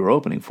band we were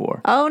opening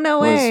for. Oh, no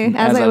Was way.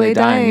 As I Lay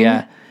Dying.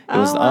 Yeah. It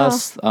was Oh, wow.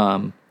 us,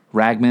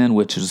 Ragman,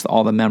 which is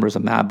all the members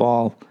of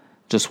Madball,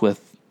 just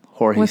with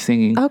Jorge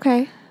singing.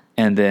 Okay.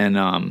 And then,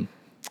 who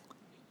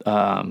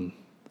I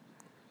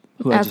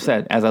just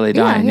said, As I Lay Yeah,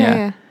 Dying.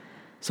 yeah.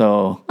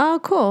 So, Oh,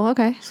 cool.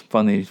 Okay.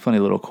 funny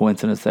little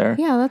coincidence there.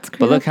 Yeah, that's But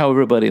cool. look how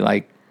everybody,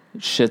 like,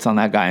 shits on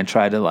that guy and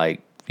tried to,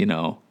 like, you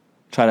know,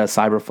 try to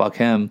cyberfuck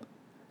him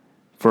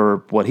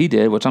for what he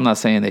did, which I'm not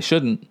saying they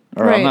shouldn't,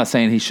 or I'm Right. not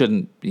saying he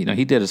shouldn't, you know,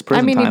 he did his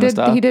prison I mean, time and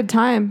stuff. he did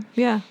time.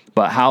 Yeah.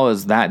 But how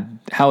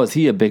is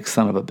he a big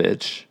son of a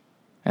bitch?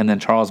 And then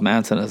Charles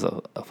Manson is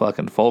a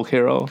fucking folk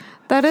hero?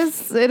 It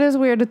is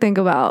weird to think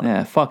about.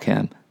 Yeah, fuck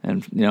him.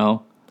 And, you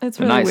know, It's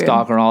the really Night weird.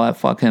 Stalker and all that,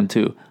 fuck him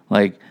too.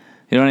 Like,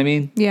 you know what I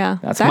mean? Yeah.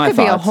 That's that my could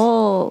be a thoughts.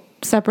 whole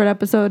separate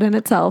episode in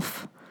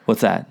itself.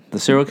 What's that? The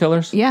serial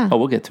killers? Yeah. Oh,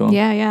 we'll get to them.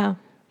 Yeah, yeah.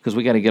 Because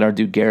we got to get our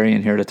dude Gary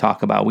in here to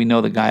talk about. We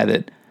know the guy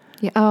that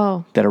Yeah.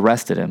 Oh,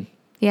 arrested him.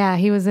 yeah,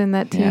 he was in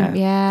that team.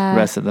 Yeah.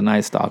 Arrested the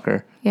Night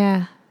Stalker.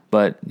 Yeah.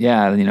 But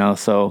yeah, you know,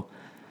 so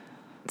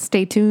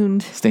Stay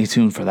tuned. stay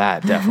tuned for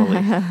that,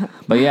 definitely.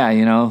 But yeah,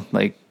 you know,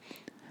 like,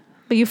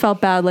 But you felt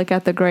bad, like,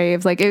 at the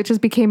graves. Like, it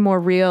just became more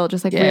real,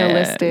 just, like,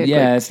 realistic.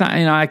 Yeah, Like, it's not,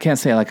 you know, I can't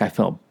say like I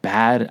felt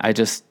bad. I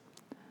just,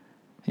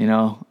 you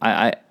know,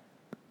 I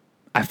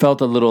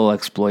felt a little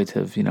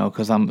exploitive, you know,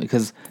 because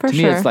For to me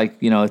sure. it's like,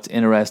 you know, it's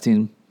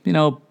interesting, you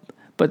know,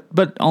 but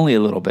only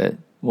a little bit. It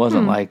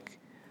wasn't like,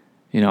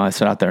 you know, I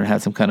sat out there and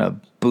had some kind of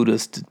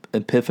Buddhist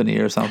epiphany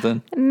or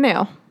something.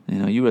 no. You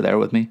know, you were there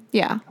with me,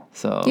 Yeah.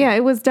 so Yeah,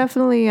 it was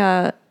definitely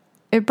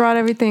it brought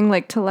everything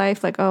like to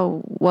life, like,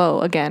 oh, whoa,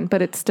 again.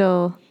 But it's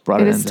still,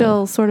 Brought it it is into-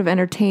 still sort of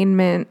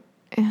entertainment.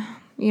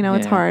 You know,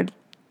 it's Yeah. hard.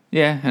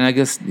 Yeah, and I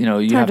guess, you know,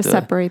 It's you hard have to to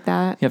separate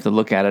that. you have to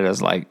look at it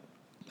as like,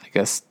 I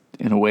guess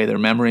in a way their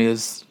memory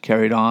is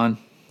carried on,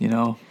 you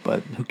know,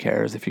 but who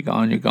cares? If you're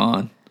gone, you're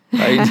gone,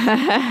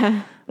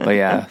 right? But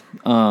yeah,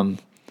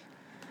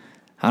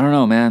 I don't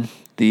know, man.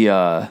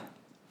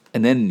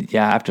 And then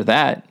after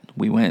that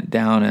we went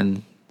down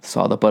and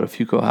saw the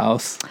Buttafuoco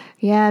house.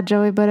 Yeah,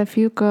 Joey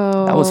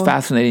Buttafuoco. That was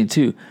fascinating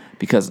too,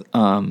 because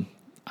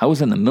I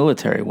was in the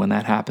military when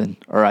that happened,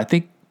 or I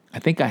think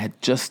I had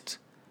just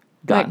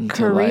gotten Like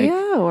to Korea,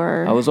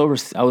 or I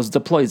was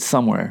deployed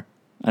somewhere.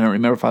 I don't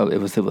remember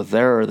if it was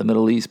there or the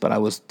Middle East, but I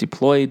was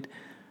deployed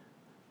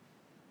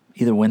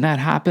either when that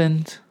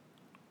happened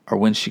or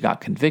when she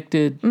got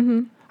convicted.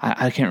 Mm-hmm.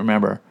 I can't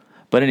remember.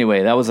 But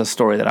anyway, that was a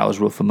story that I was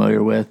real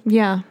familiar with.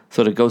 Yeah.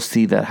 So to go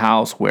see that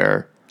house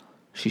where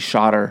she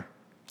shot her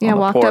on the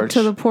Walked up porch.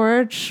 to the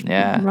porch.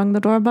 Yeah. Rung the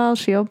doorbell.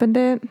 She opened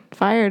it.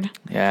 Fired.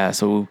 Yeah,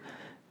 so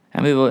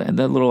Amityville, and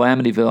that little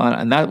Amityville,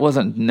 and that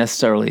wasn't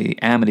necessarily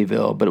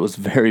Amityville, but it was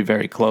very,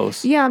 very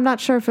close. Yeah, I'm not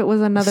sure if it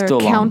was another Still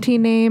long. county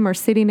name or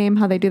city name,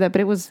 how they do that, but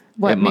it was,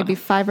 maybe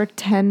 5 or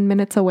 10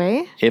 minutes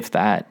away? If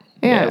that.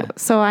 Yeah.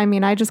 So, I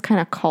mean, I just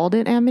kind of called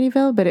it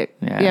Amityville,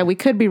 but we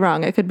could be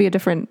wrong. It could be a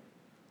different,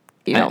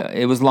 you know.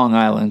 It was Long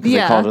Island, because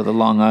Yeah. they called her the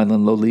Long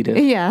Island Lolita.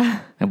 Yeah.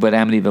 But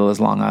Amityville is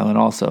Long Island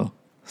also.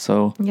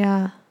 So,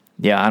 Yeah.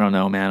 I don't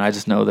know, man. I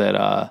just know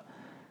that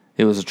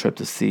it was a trip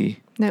to see.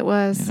 It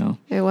was. You know?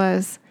 It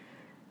was.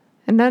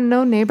 And then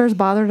no neighbors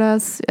bothered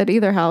us at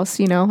either house,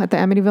 you know, at the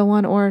Amityville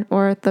one or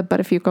at the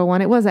Buttafuoco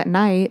one. It was at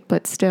night,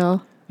 but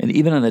still. And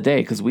even in the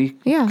day, because we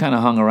kind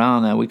of hung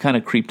around and we kind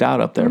of creeped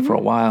out up there for a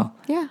while.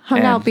 Yeah. Hung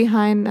And out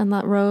behind on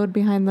that road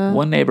behind the.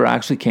 One neighbor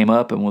actually came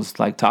up and was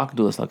like talking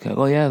to us like,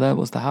 oh yeah, that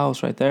was the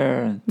house right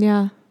there. And,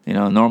 Yeah. you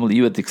know, normally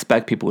you would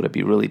expect people to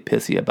be really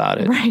pissy about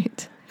it.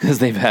 Right. Because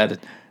they've had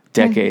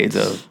decades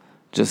of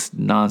just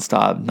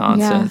nonstop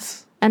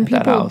nonsense. And at that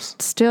people house.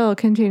 still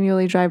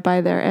continually drive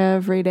by there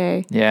every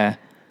day. Yeah.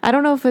 I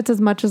don't know if it's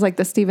as much as like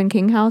the Stephen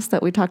King house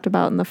that we talked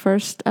about in the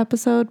first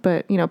episode,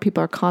 but you know,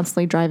 people are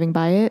constantly driving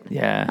by it.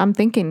 Yeah. I'm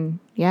thinking,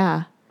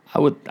 yeah. I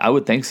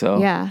would think so.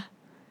 Yeah.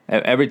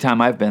 Every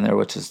time I've been there,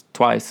 which is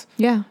twice,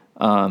 Yeah.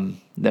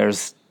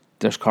 there's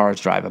cars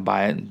driving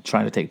by it and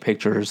trying to take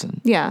pictures,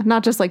 and Yeah.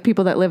 Not just like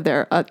people that live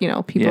there, you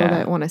know, people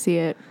that want to see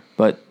it.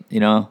 but you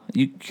know,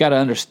 you got to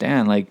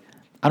understand, like,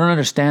 I don't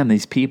understand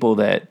these people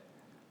that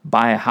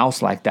buy a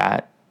house like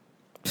that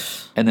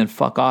and then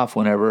fuck off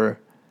whenever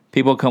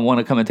people want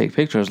to come and take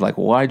pictures. Like,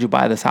 why'd you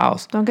buy this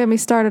house? Don't get me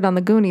started on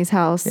the Goonies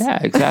house. Yeah,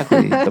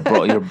 exactly.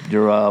 Your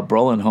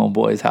Brolin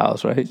homeboy's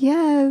house, right?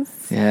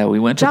 Yes. Yeah, we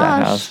went to that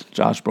Josh. house.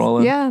 Josh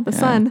Brolin. Yeah, the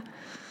son.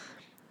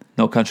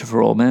 No Country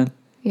for Old Men.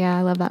 Yeah,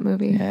 I love that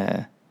movie.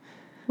 Yeah.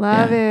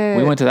 Love Yeah. it.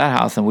 We went to that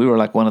house and we were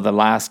like one of the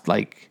last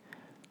like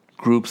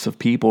groups of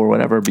people or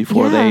whatever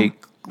before they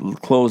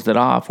closed it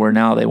off, where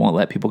now they won't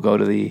let people go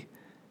to the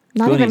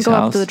Not even Goonies go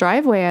house. up to the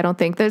driveway, I don't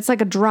think. It's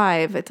like a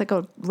drive. It's like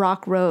a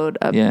rock road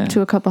up Yeah.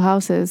 to a couple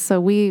houses. So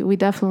we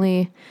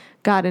definitely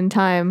got in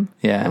time.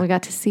 Yeah. And we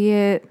got to see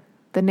it.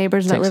 The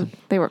neighbors that Took lived,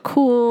 they were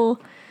cool.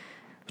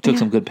 We took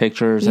some good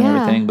pictures and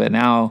Yeah. everything, but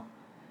now,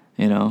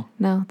 you know,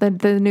 No,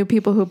 the new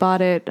people who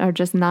bought it are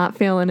just not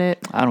feeling it.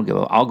 I don't give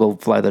a. I'll go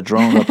fly the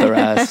drone up their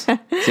ass.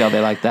 See how they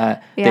like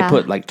that. Yeah. They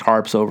put like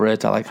tarps over it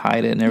to like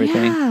hide it and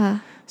everything. Yeah.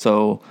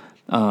 So,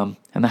 and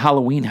the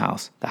Halloween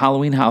house. The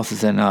Halloween house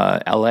is in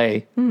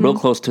L.A., Mm-hmm. real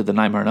close to the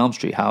Nightmare on Elm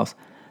Street house.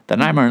 The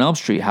Nightmare on Elm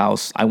Street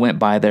house, I went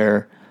by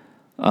there,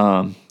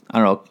 I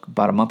don't know,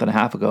 about a month and a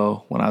half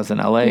ago when I was in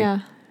L.A. Yeah.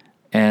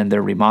 And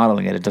they're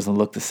remodeling it. It doesn't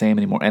look the same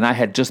anymore. And I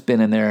had just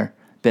been there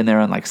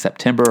in like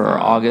September or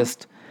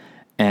August,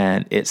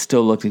 and it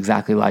still looked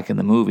exactly like in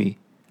the movie.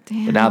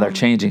 Damn. But now they're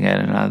changing it,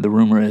 and the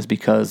rumor is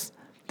because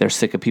they're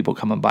sick of people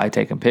coming by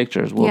taking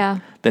pictures. Well, Yeah.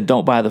 then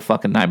don't buy the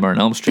fucking Nightmare on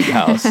Elm Street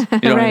house. You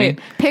know what I mean?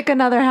 Pick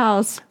another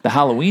house. The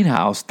Halloween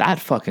house, that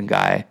fucking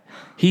guy,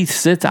 he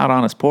sits out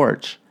on his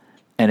porch,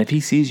 and if he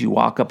sees you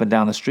walk up and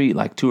down the street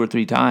like 2 or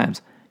 3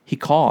 times, he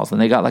calls,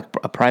 and they got like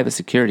a private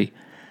security.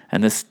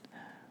 And this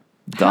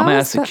How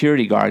dumbass is that-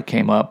 security guard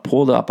came up,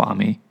 pulled up on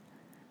me,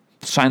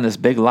 shined this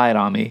big light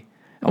on me.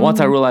 And once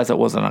I realized it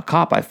wasn't a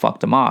cop, I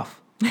fucked him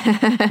off. You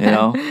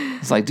know,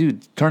 it's like,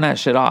 dude, turn that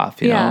shit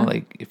off. You Yeah. know,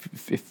 like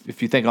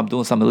if you think I'm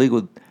doing something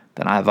illegal,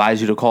 then I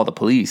advise you to call the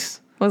police.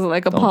 Was it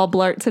like a Paul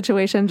Blart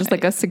situation? Just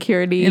like a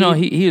security? You know,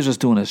 he was just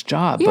doing his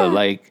job. Yeah. But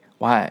like,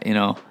 why? You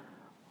know,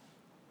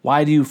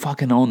 why do you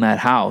fucking own that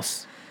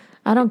house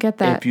I don't get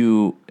that. if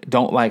you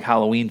don't like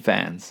Halloween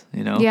fans?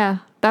 You know, Yeah.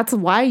 That's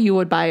why you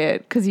would buy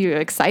it, because you're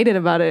excited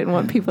about it and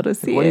want people to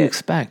see What do you it.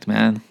 expect,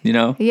 man? You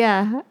know,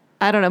 Yeah.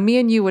 I don't know. Me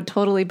and you would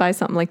totally buy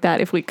something like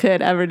that if we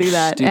could ever do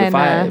that. Dude,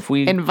 and if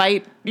we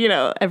invite,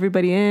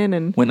 everybody in.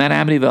 And when that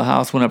Amityville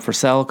house went up for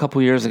sale a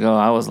couple years ago,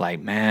 I was like,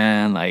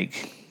 man,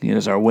 like,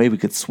 is there a way we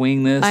could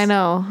swing this? I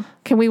know.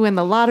 Can we win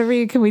the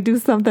lottery? Can we do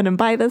something and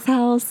buy this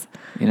house?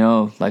 You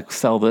know, like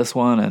sell this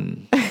one,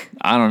 and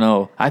I don't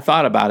know. I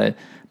thought about it,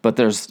 But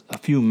there's a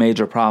few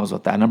major problems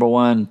with that. Number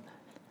one,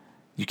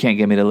 you can't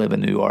get me to live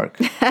in New York.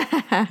 If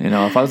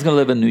I was going to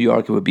live in New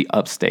York, it would be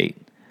upstate.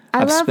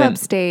 I love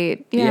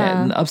upstate.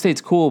 Yeah. And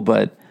upstate's cool,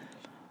 but,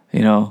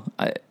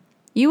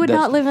 you would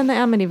not live in the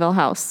Amityville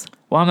house.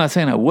 Well, I'm not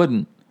saying I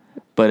wouldn't,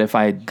 but if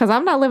I... Because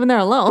I'm not living there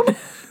alone.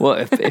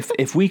 Well,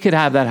 if we could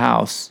have that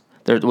house,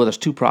 there's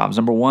two problems.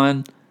 Number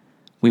one,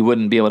 we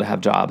wouldn't be able to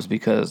have jobs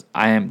because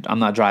I'm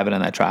not driving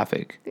in that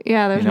traffic.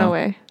 Yeah, there's no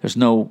way. There's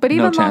no But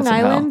even chance Long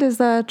in hell. Island is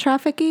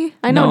traffic-y?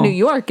 I know New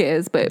York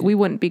is, but we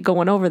wouldn't be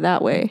going over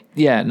that way.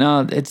 Yeah,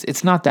 no,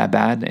 it's not that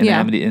bad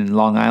in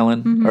Long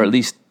Island, or at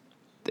least,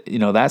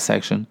 that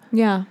section.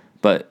 Yeah.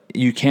 But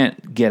you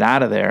can't get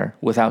out of there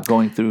without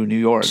going through New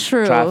York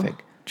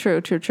traffic.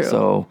 True.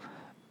 So,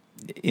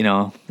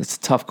 it's a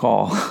tough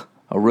call,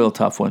 a real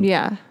tough one.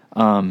 Yeah.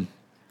 And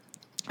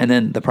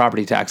then the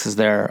property taxes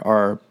there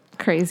are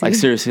crazy. Like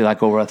seriously,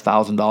 like over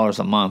 $1,000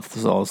 a month.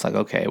 So it's like,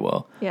 okay,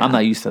 well, I'm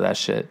not used to that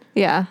shit.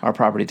 Yeah. Our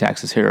property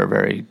taxes here are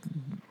very,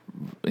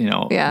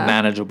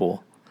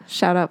 manageable.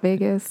 Shout out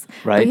Vegas.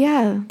 Right. But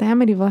yeah, the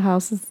Amityville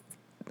house is.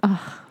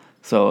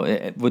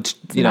 So, which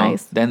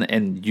nice. Then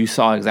and you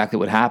saw exactly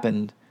what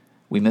happened.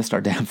 We missed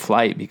our damn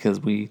flight because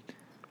we.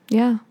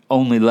 Yeah.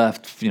 Only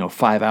left,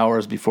 5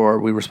 hours before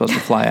we were supposed to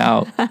fly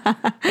out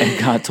and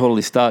got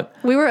totally stuck.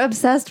 We were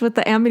obsessed with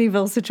the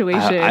Amityville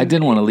situation. I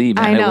didn't want to leave,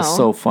 man. It was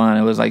so fun.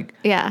 It was like,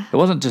 it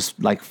wasn't just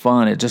like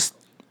fun. It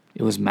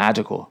was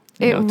magical.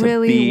 It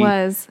really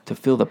was. To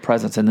feel the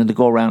presence and then to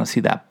go around and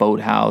see that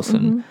boathouse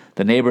and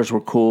the neighbors were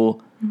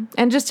cool.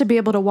 And just to be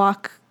able to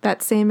walk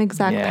that same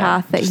exact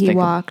path that he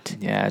walked.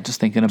 Yeah,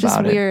 just thinking about just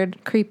it.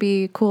 Weird,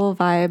 creepy, cool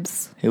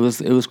vibes. It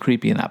was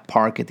creepy in that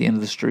park at the end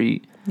of the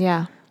street.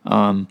 Yeah.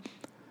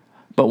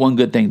 But one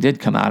good thing did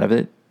come out of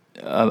it,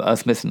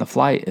 us missing the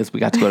flight, is we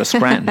got to go to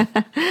Scranton.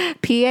 PA,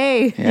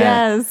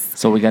 yes.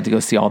 So we got to go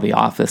see all the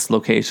Office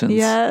locations.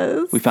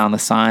 Yes. We found the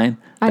sign.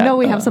 I know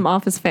we have some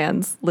Office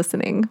fans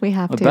listening. We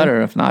have to.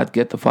 Better, if not,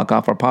 get the fuck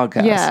off our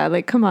podcast. Yeah,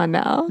 like, come on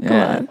now. Come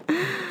on.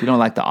 If you don't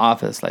like the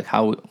Office, like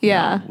how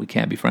we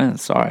can't be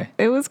friends. Sorry.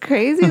 It was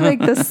crazy. Like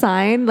the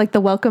sign, like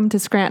the Welcome to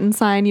Scranton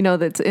sign,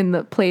 that's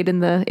played in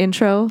the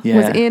intro,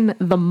 was in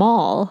the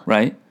mall.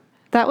 Right.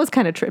 That was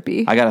kind of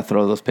trippy. I got to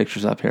throw those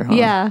pictures up here, huh?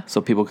 Yeah. So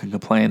people can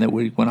complain that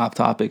we went off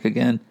topic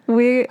again.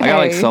 I got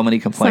like so many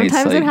complaints.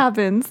 Sometimes it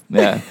happens.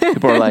 Yeah.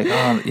 People are like,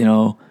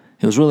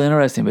 it was really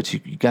interesting, but you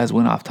guys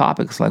went off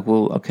topic. It's like,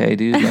 well, okay,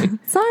 dude. Like,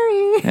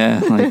 sorry.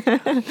 Yeah. Like,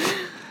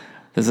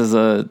 this is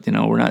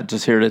we're not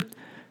just here to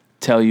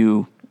tell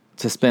you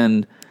to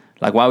spend.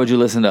 Like, why would you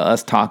listen to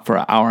us talk for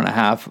an hour and a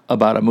half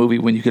about a movie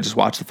when you could just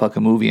watch the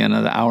fucking movie in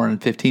an hour and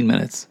 15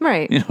 minutes?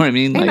 Right. You know what I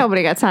mean? Ain't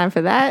nobody got time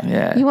for that.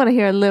 Yeah. You want to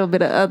hear a little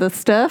bit of other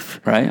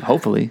stuff. Right.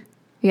 Hopefully.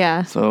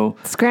 Yeah. So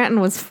Scranton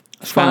was fun.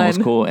 Scranton was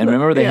cool. And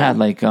remember they had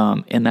like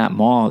in that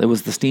mall, it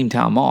was the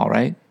Steamtown Mall,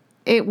 right?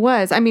 It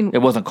was. I mean.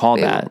 It wasn't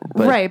called that.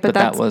 But, right. But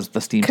that was the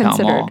Steamtown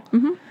Mall.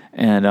 Mm-hmm.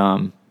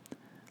 And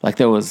like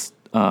there was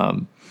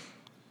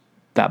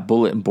that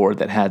bulletin board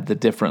that had the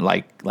different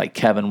like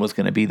Kevin was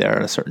going to be there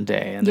at a certain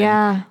day, and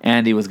then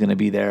Andy was going to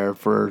be there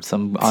for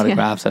some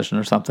autograph session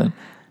or something.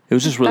 It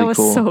was just really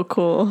cool. That was so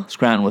cool.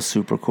 Scranton was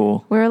super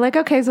cool. We were like,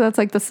 okay, so that's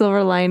like the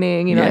silver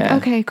lining, like,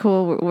 okay,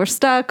 cool. We're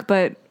stuck,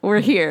 but we're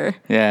here.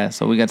 Yeah.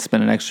 So we got to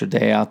spend an extra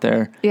day out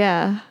there.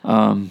 Yeah.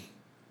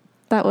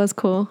 That was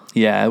cool.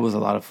 Yeah, it was a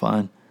lot of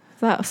fun.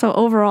 So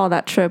overall,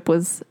 that trip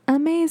was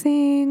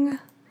amazing.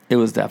 It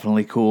was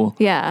definitely cool.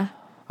 Yeah.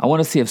 I want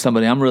to see if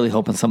I'm really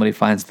hoping somebody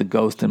finds the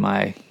ghost in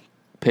my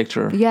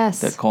picture.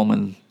 Yes. That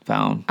Coleman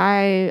found.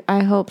 I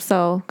hope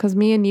so, because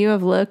me and you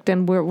have looked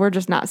and we're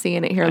just not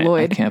seeing it here,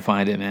 Lloyd. I can't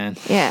find it, man.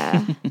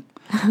 Yeah.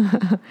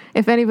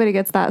 If anybody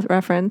gets that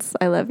reference,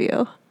 I love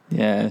you.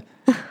 Yeah.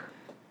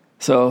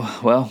 So,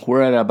 well,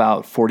 we're at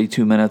about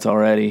 42 minutes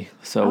already,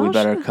 so we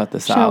better cut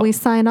this out. Shall we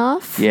sign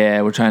off?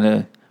 Yeah, we're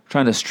trying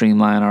to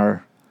streamline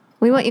our.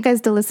 We want you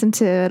guys to listen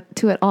to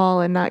it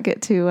all and not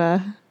get too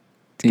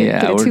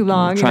get it too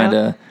long.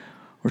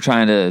 We're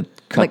trying to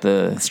cut like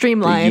the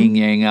streamline the yin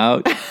yang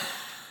out.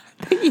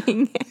 The yin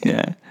yang.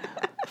 Yeah.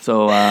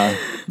 So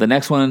the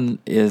next one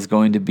is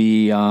going to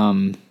be,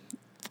 like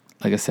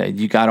I said,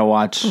 you got to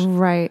watch.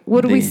 Right.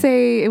 Would we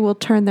say it will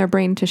turn their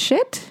brain to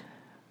shit,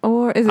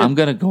 or is it? I'm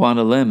gonna go on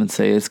a limb and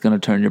say it's gonna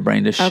turn your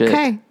brain to shit.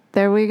 Okay.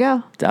 There we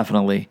go.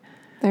 Definitely.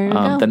 There you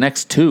go. The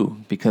next two,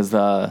 because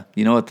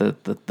you know what the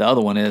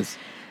other one is.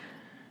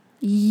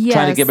 Yes.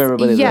 Trying to give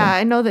everybody. Yeah,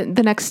 I know that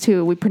the next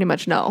two we pretty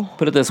much know.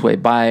 Put it this way: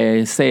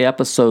 by say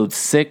episode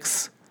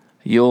 6,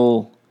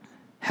 you'll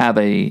have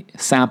a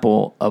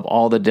sample of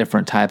all the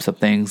different types of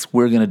things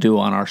we're going to do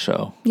on our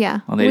show. Yeah,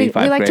 on the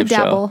 85 we like Grave to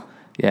dabble. Show.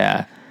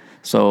 Yeah,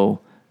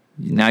 so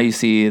now you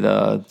see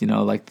the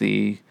like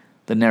the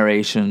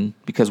narration,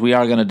 because we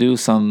are going to do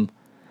some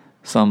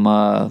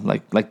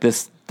like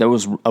this. There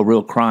was a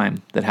real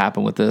crime that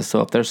happened with this.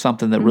 So if there's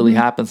something that really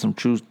happened, some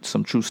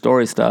true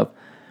story stuff,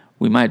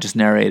 we might just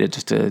narrate it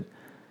just to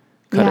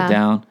cut it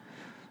down.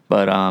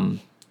 But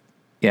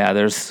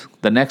there's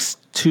the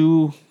next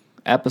 2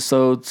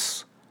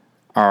 episodes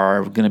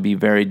are going to be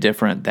very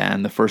different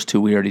than the first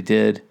two we already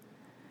did.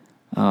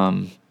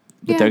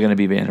 But they're going to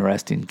be very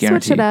interesting.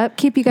 Guaranteed. Switch it up.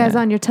 Keep you guys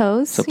on your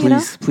toes. So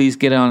please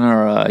get on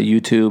our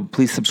YouTube.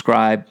 Please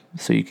subscribe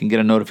so you can get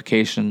a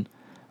notification.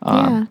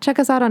 Check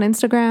us out on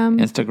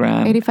Instagram.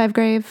 85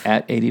 Grave.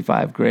 At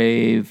 85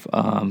 Grave.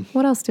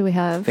 What else do we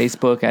have?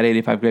 Facebook at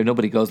 85 Grave.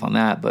 Nobody goes on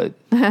that, but...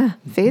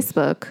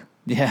 Facebook.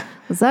 Yeah.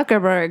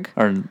 Zuckerberg.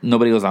 Or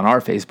nobody goes on our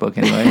Facebook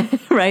anyway.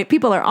 Right.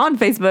 People are on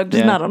Facebook,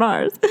 just not on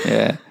ours.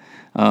 Yeah.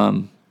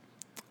 And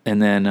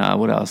then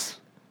what else?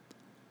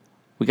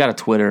 We got a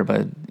Twitter,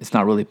 but it's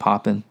not really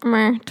popping.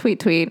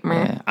 Tweet.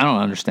 Yeah, I don't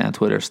understand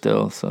Twitter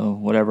still, so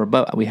whatever.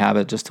 But we have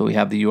it just till we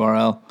have the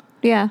URL.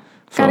 Yeah.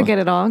 Gotta get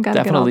it all.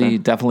 Definitely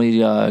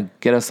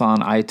get us on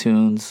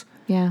iTunes.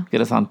 Yeah.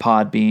 Get us on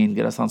Podbean.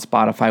 Get us on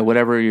Spotify.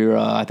 Whatever you're.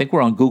 I think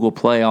we're on Google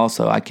Play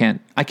also. I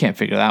can't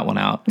figure that one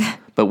out,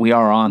 but we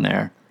are on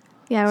there.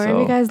 Yeah,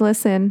 wherever you guys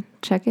listen,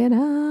 check it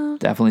out.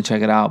 Definitely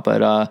check it out.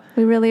 But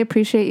we really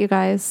appreciate you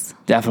guys.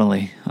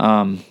 Definitely.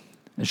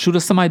 Shoot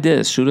us some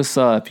ideas. Shoot us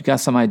if you got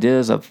some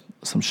ideas of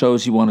some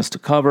shows you want us to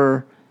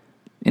cover.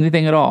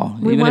 Anything at all.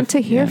 We want to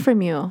hear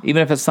from you.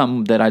 Even if it's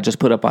something that I just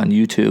put up on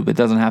YouTube, it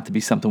doesn't have to be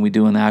something we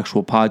do in the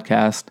actual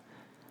podcast.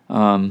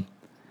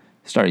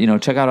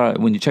 Check out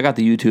when you check out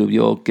the YouTube,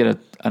 you'll get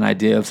an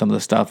idea of some of the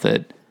stuff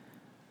that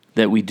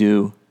we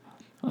do.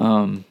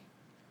 Sweet.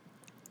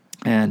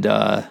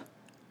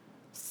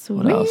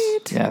 What else?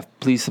 Yeah,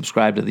 please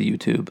subscribe to the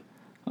YouTube.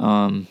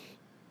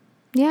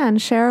 Yeah,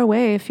 and share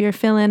away if you're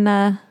feeling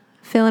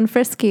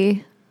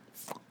frisky.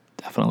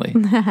 Definitely.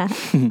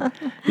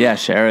 Yeah,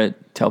 share it.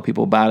 Tell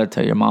people about it.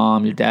 Tell your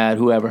mom, your dad,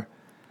 whoever.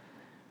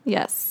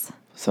 Yes.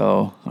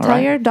 So, Tell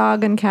your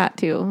dog and cat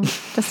too,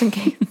 just in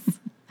case.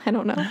 I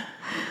don't know.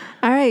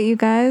 All right, you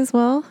guys.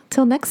 Well,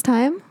 till next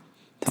time.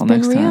 Till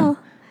next time.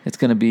 It's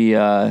going to be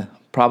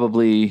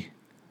probably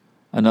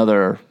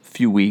another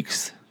few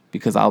weeks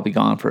because I'll be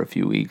gone for a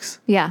few weeks.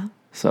 Yeah.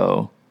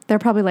 So. They're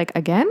probably like,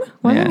 again?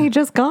 Wasn't he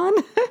just gone?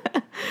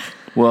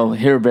 Well,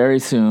 here very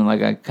soon,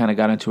 like I kind of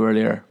got into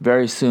earlier,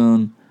 very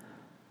soon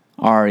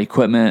our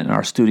equipment and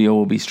our studio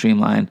will be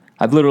streamlined.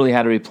 I've literally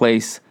had to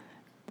replace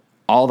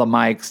all the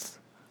mics,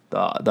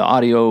 the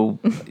audio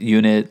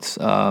units,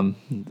 or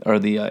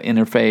the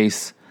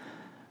interface,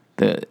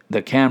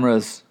 the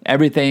cameras,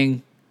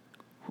 everything.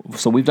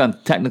 So we've done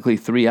technically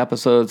 3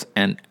 episodes,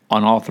 and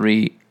on all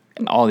 3,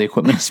 all the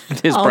equipment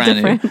is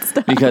brand new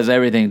because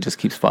everything just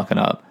keeps fucking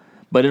up.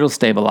 But it'll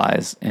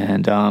stabilize,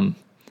 and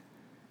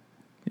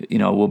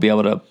we'll be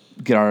able to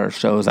get our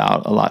shows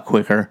out a lot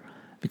quicker.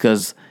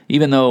 Because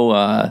even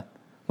though,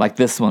 like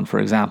this one, for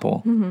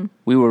example,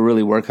 we were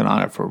really working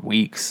on it for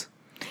weeks.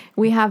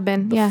 We have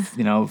been, yeah.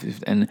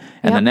 And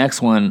the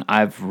next one,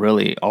 I've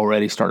really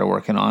already started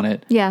working on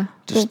it. Yeah.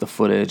 Just the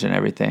footage and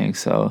everything.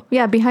 So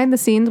yeah, behind the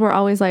scenes, we're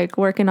always like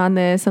working on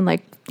this and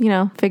like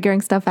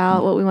figuring stuff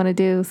out, what we want to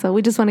do. So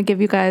we just want to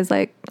give you guys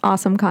like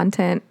awesome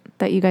content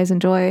that you guys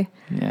enjoy.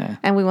 Yeah.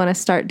 And we want to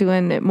start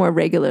doing it more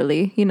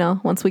regularly,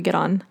 once we get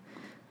on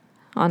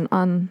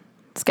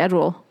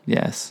schedule.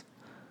 Yes.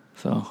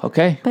 So,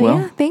 okay.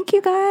 But thank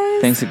you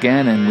guys. Thanks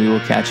again, and we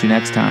will catch you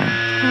next time.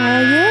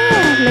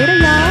 Yeah. Later,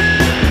 y'all.